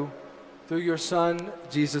glorify you through your Son,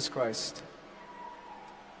 Jesus Christ.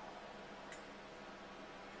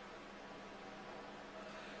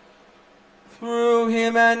 Through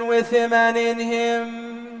him and with him and in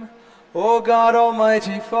him, O God,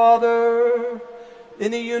 Almighty Father,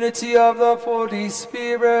 in the unity of the Holy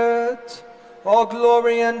Spirit, all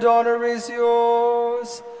glory and honor is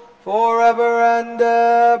yours forever and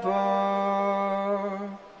ever.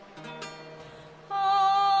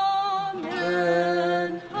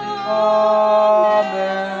 Amen.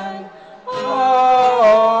 Amen. Amen. Amen.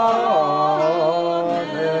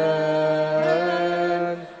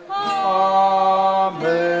 Amen.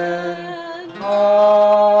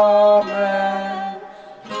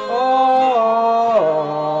 Amen.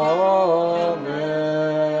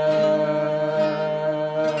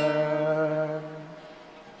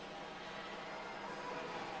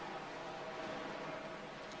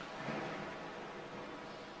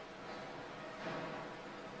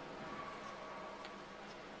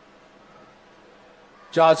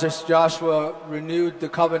 Joshua renewed the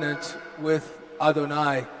covenant with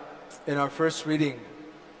Adonai in our first reading.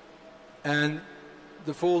 And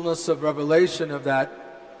the fullness of revelation of that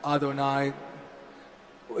Adonai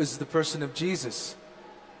is the person of Jesus,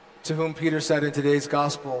 to whom Peter said in today's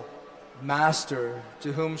gospel, Master,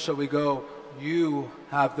 to whom shall we go? You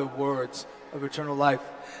have the words of eternal life.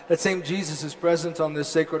 That same Jesus is present on this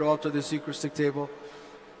sacred altar, this Eucharistic table.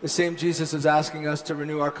 The same Jesus is asking us to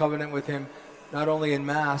renew our covenant with him, not only in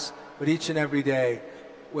Mass, but each and every day,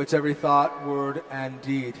 with every thought, word, and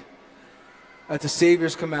deed. At the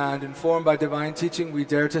Savior's command, informed by divine teaching, we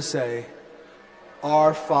dare to say,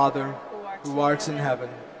 Our Father, who art in heaven,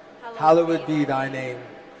 hallowed be thy name.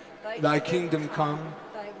 Thy kingdom come,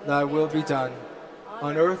 thy will be done,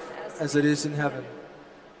 on earth as it is in heaven.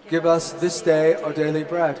 Give us this day our daily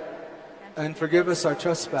bread, and forgive us our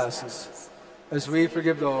trespasses, as we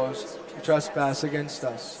forgive those who trespass against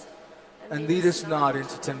us. And lead us not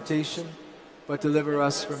into temptation, but deliver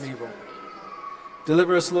us from evil.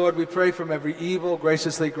 Deliver us, Lord, we pray, from every evil.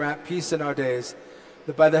 Graciously grant peace in our days,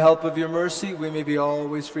 that by the help of your mercy we may be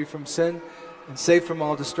always free from sin and safe from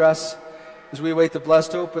all distress, as we await the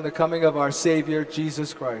blessed hope and the coming of our Savior,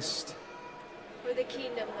 Jesus Christ. For the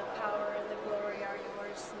kingdom, the power, and the glory are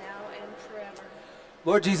yours now and forever.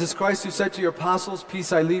 Lord Jesus Christ, who said to your apostles,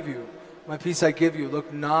 Peace I leave you, my peace I give you,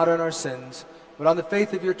 look not on our sins, but on the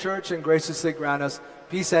faith of your church, and graciously grant us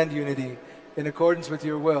peace and unity in accordance with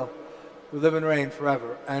your will, who live and reign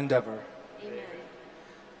forever and ever. Amen.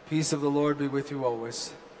 Peace of the Lord be with you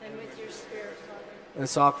always. And with your spirit, Father.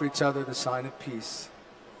 Let's offer each other the sign of peace.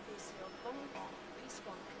 Peace be upon you. Peace be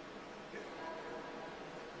upon you.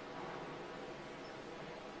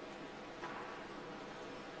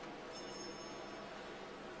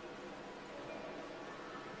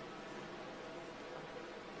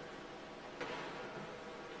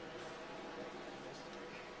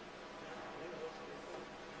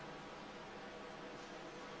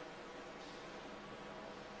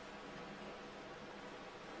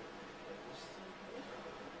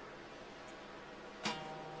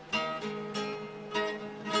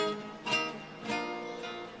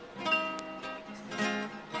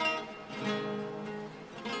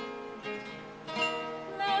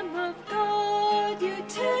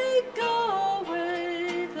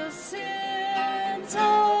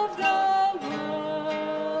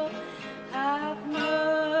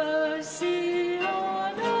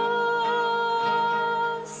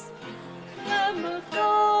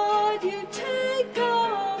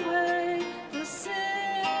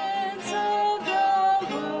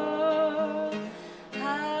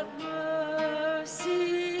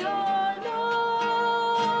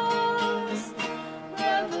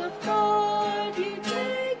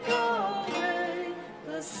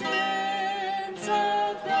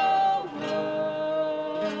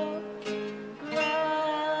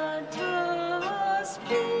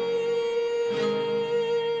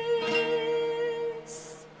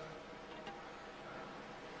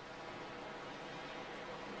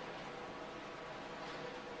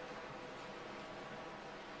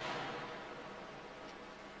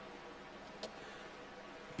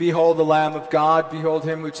 Behold the Lamb of God, behold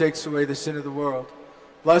him who takes away the sin of the world.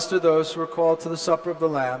 Blessed are those who are called to the supper of the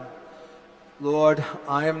Lamb. Lord,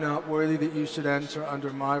 I am not worthy that you should enter under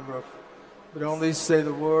my roof, but only say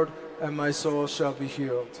the word, and my soul shall be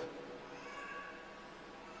healed.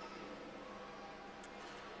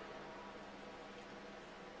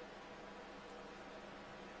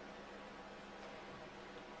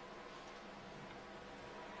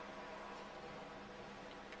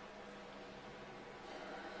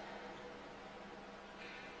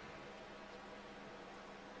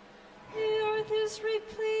 Is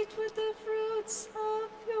replete with the fruits of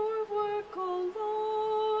your work, O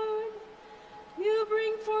Lord. You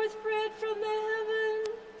bring forth bread from the heaven,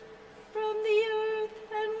 from the earth,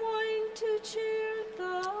 and wine to cheer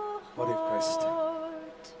the heart. Body of Christ.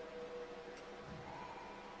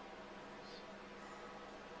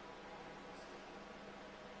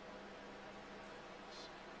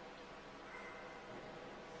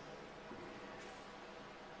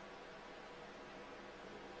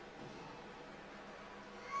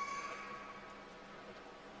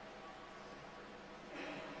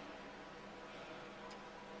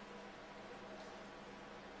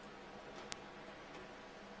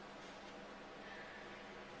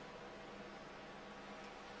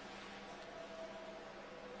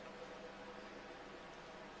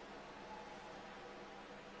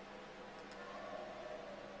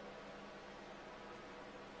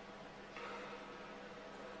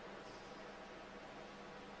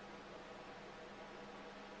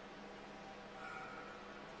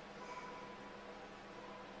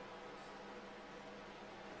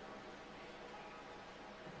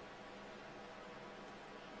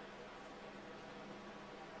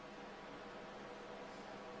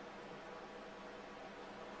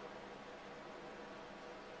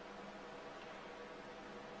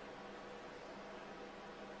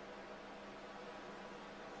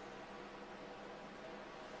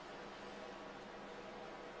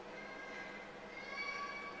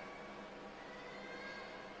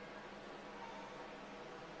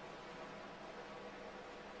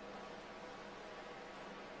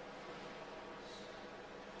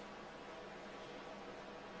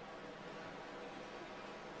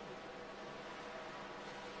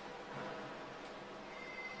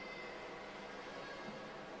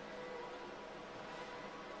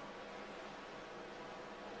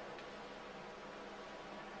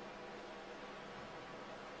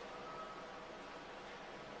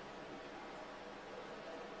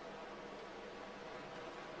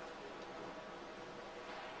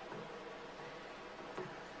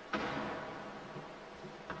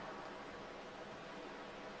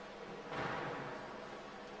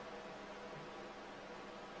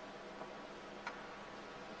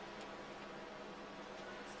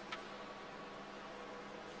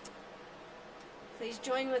 Please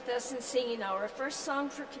join with us in singing our first song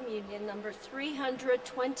for communion, number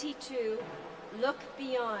 322, Look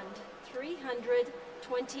Beyond,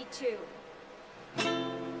 322.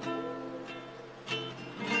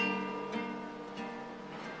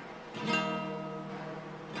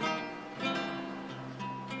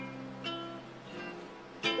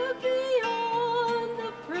 Look beyond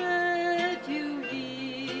the bread you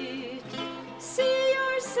eat. See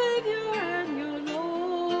your Savior and your Lord.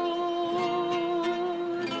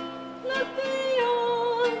 Look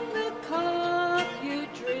beyond the cup you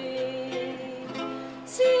drink.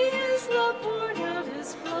 See his love poured out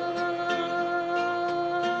his blood.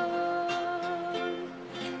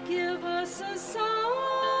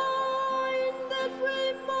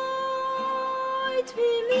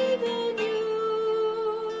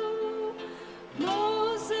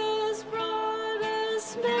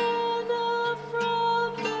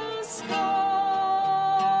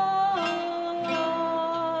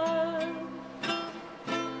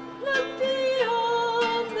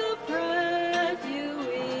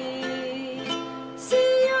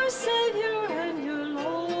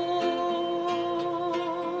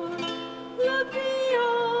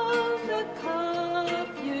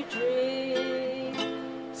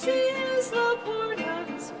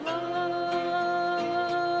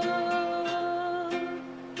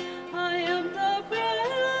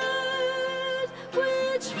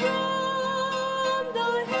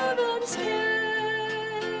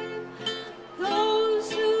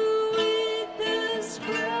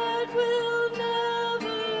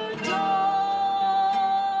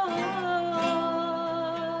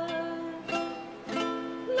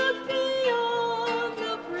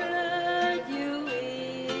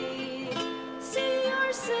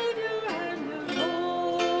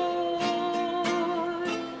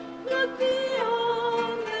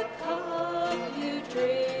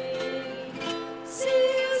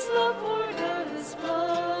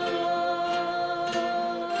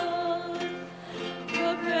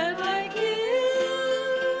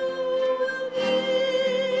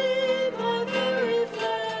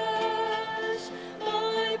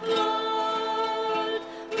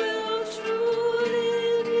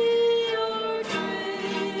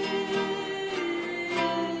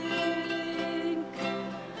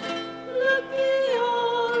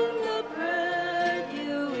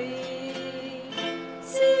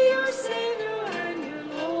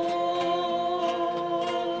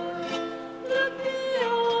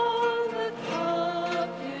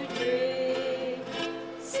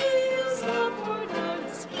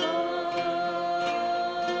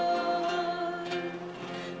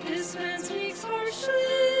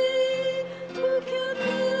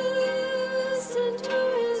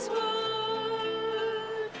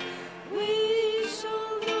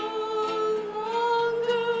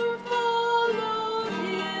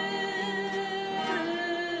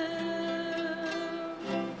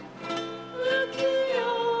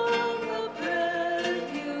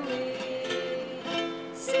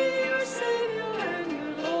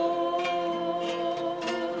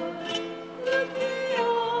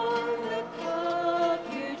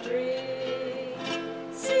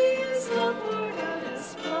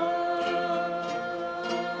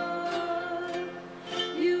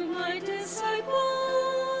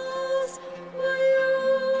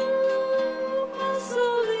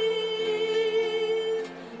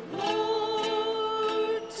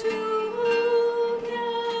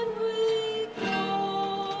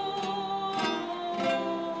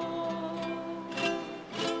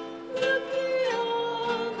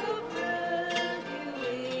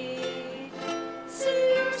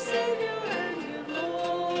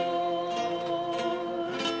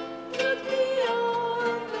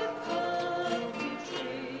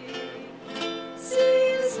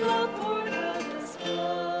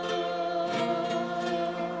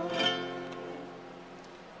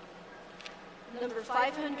 number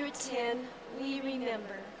 510, We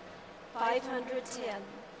Remember. 510.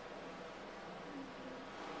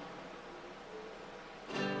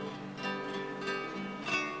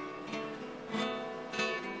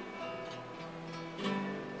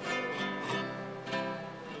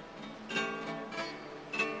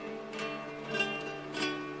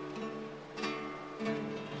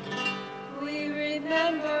 We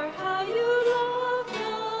remember how you loved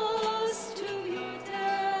us to your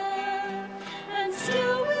death, and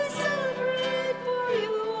still we celebrate, for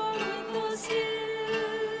you are with us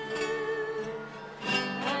here.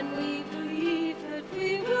 And we believe that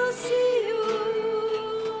we will see you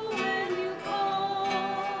when you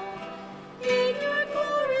come. In your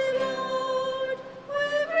glory, Lord, we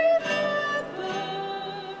remember,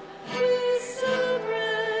 we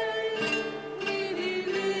celebrate, we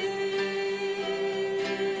believe.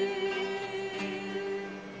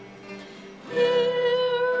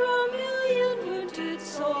 Here a million wounded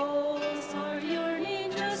souls are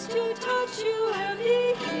yearning just to touch you and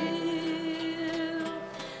be healed.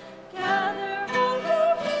 Gather all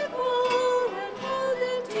your people and hold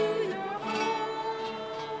them to your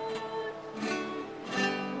heart.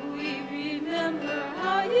 We remember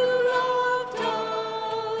how you loved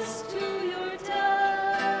us to your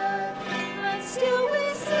death, and still we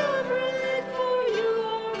celebrate, for you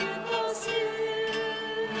are with us here.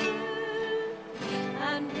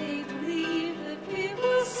 And we believe that we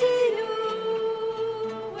will see you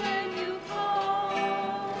when you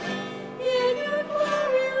come. In your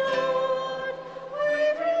glory, Lord, we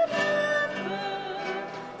remember,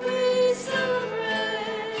 we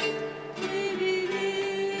celebrate, we believe.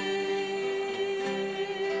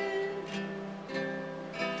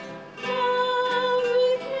 Now we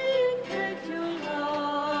drink your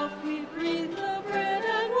love, we breathe the bread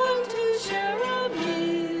and want to share a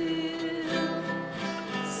meal.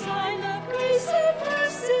 Sign of grace and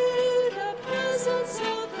mercy, the presence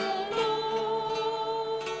of the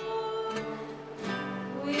Lord.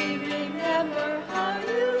 We remember how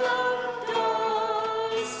you loved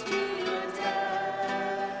us to your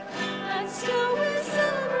death, and still we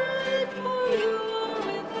celebrate, for you are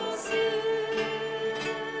with us here.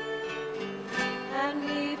 And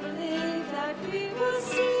we believe that we will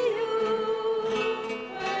see you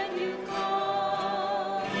when you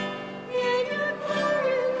come. In your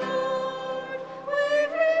glory, Lord, we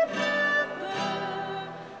remember,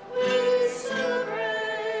 we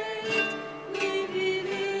celebrate, we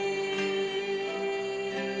believe.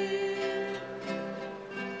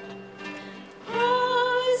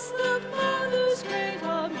 Christ the Father's great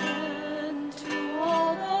amen to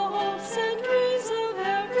all the hopes and dreams of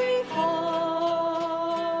every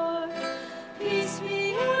heart. Peace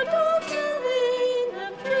be and hope to lean,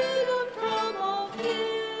 and freedom from all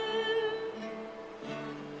fear.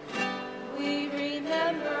 We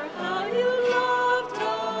remember how you loved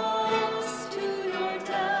us to your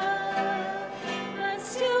death, and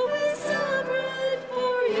still we celebrate,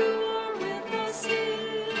 for you are with us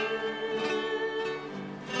here.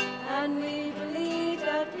 And we believe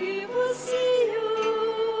that we will see you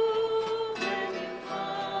when you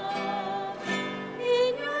come.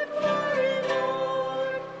 In your glory,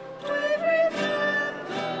 Lord, we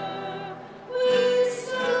remember, we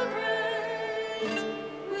celebrate,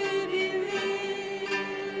 we believe.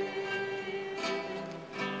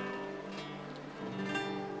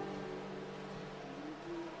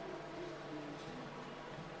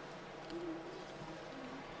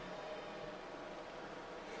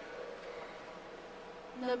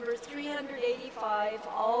 Number 385,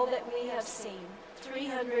 All That We Have Seen.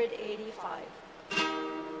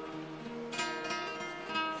 385.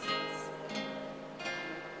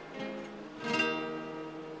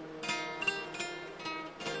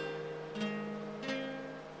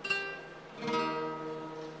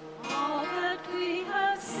 All that we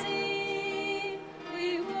have seen,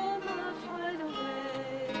 we will not hide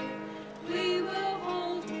away. We will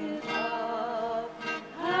hold it up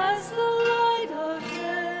as the light of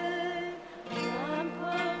day, lamp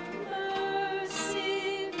of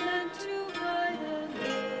mercy meant to guide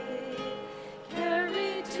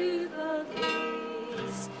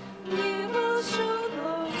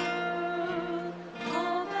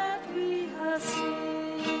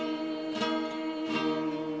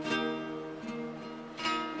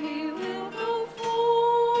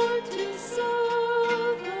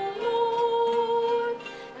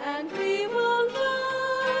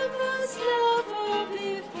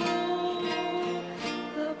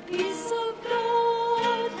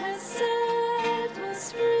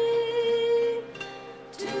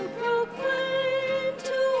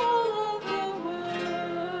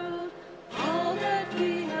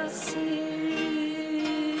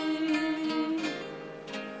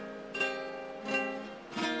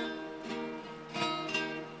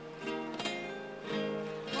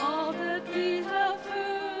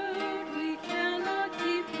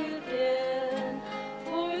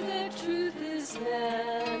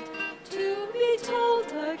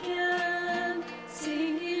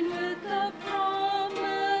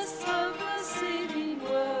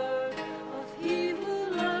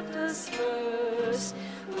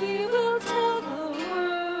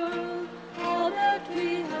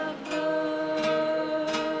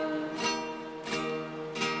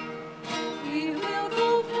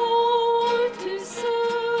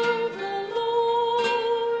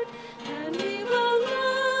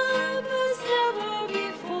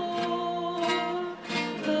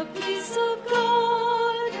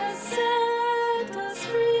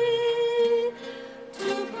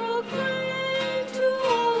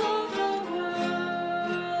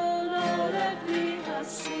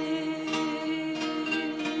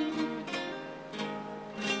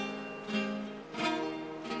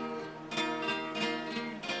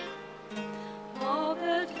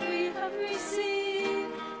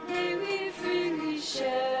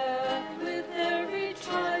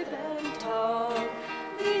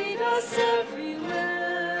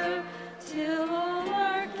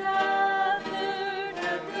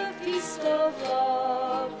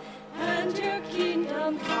your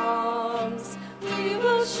kingdom comes, we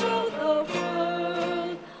will show the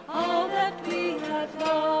world all that we have done.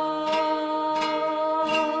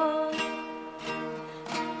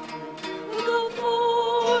 We'll go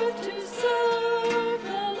forth to serve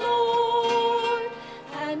the Lord,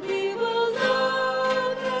 and we will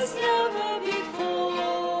love as never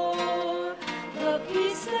before. The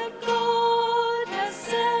peace that God has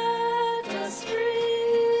set us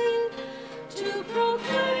free to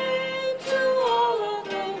proclaim to all of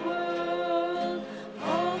the world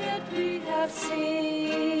all that we have seen.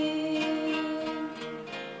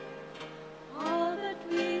 All that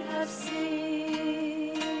we have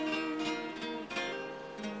seen.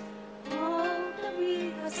 All that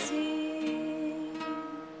we have seen.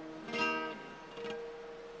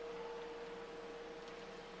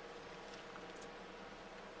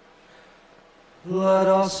 Let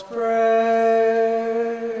us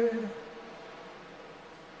pray.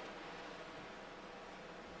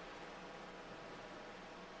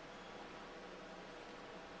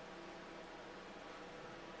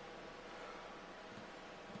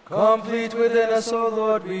 Complete within us, O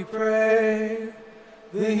Lord, we pray,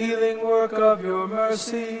 the healing work of your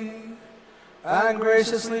mercy, and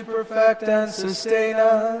graciously perfect and sustain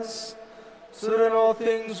us, so that in all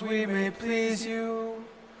things we may please you,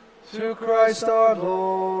 through Christ our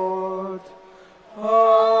Lord. Amen.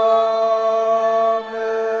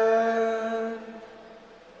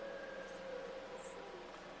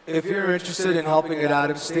 If you're interested in helping it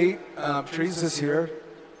out of state, Teresa's here.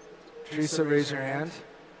 Teresa, raise your hand.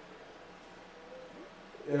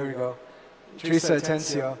 There we go. Teresa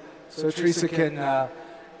Atencio. So Teresa can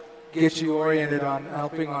get you oriented on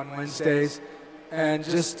helping on Wednesdays. And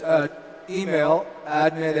just email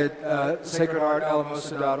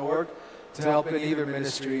admin@sacredheartalamosa.org to help in either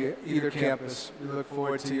ministry, either campus. We look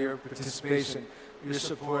forward to your participation, your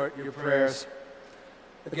support, your prayers.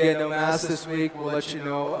 Again, no Mass this week. We'll let you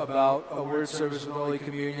know about a word service with Holy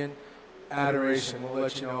Communion, adoration. We'll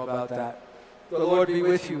let you know about that. The Lord be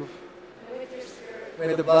with you.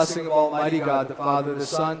 May the blessing of Almighty God, the Father, the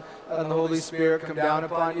Son, and the Holy Spirit come down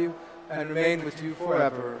upon you and remain with you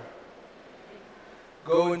forever.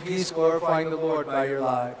 Go in peace, glorifying the Lord by your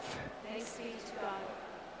life. Thanks be to God.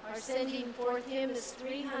 Our sending forth hymn is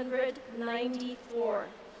 394.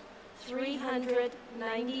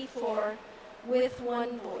 394 with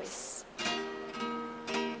one voice.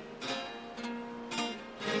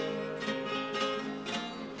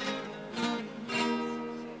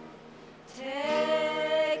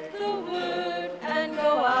 Take the word and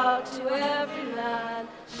go out to every land.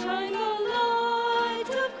 Shine the light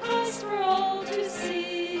of Christ for all to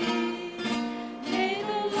see. May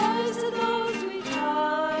the lives of those we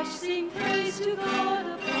touch sing praise to God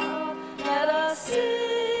above. Let us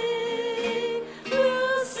sing,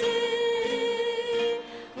 we'll sing.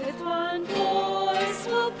 With one voice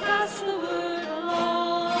we'll pass the word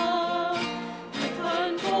along. With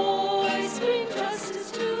one voice bring justice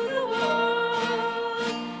to the world.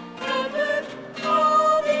 And with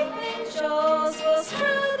all the angels we'll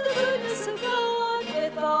spread the goodness of God.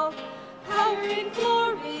 With all power and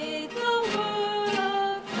glory the word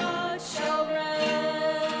of God shall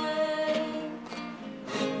reign.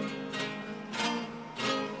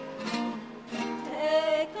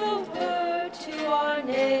 Take the word to our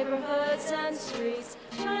neighborhoods and streets.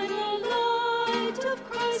 Shine the light of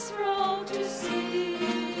Christ for all to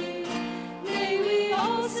see. May we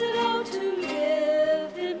all set out to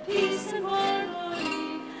live in peace and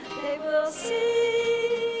harmony. They will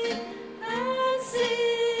sing and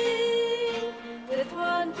sing. With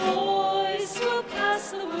one voice we'll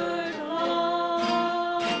pass the word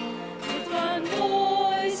along. With one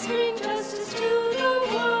voice bring justice to the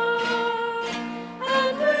world.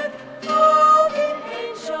 And with all the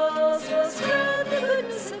angels we'll spread the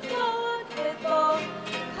goodness of God. With all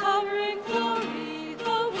power and glory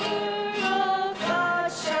the word of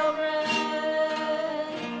God shall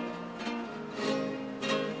reign.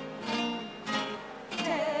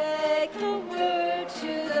 Take the word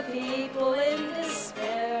to the people in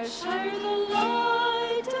despair. Shine the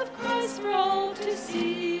light of Christ for all to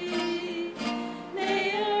see.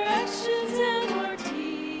 May our actions and our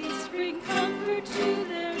deeds bring comfort to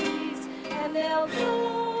their needs, and they'll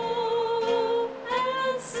know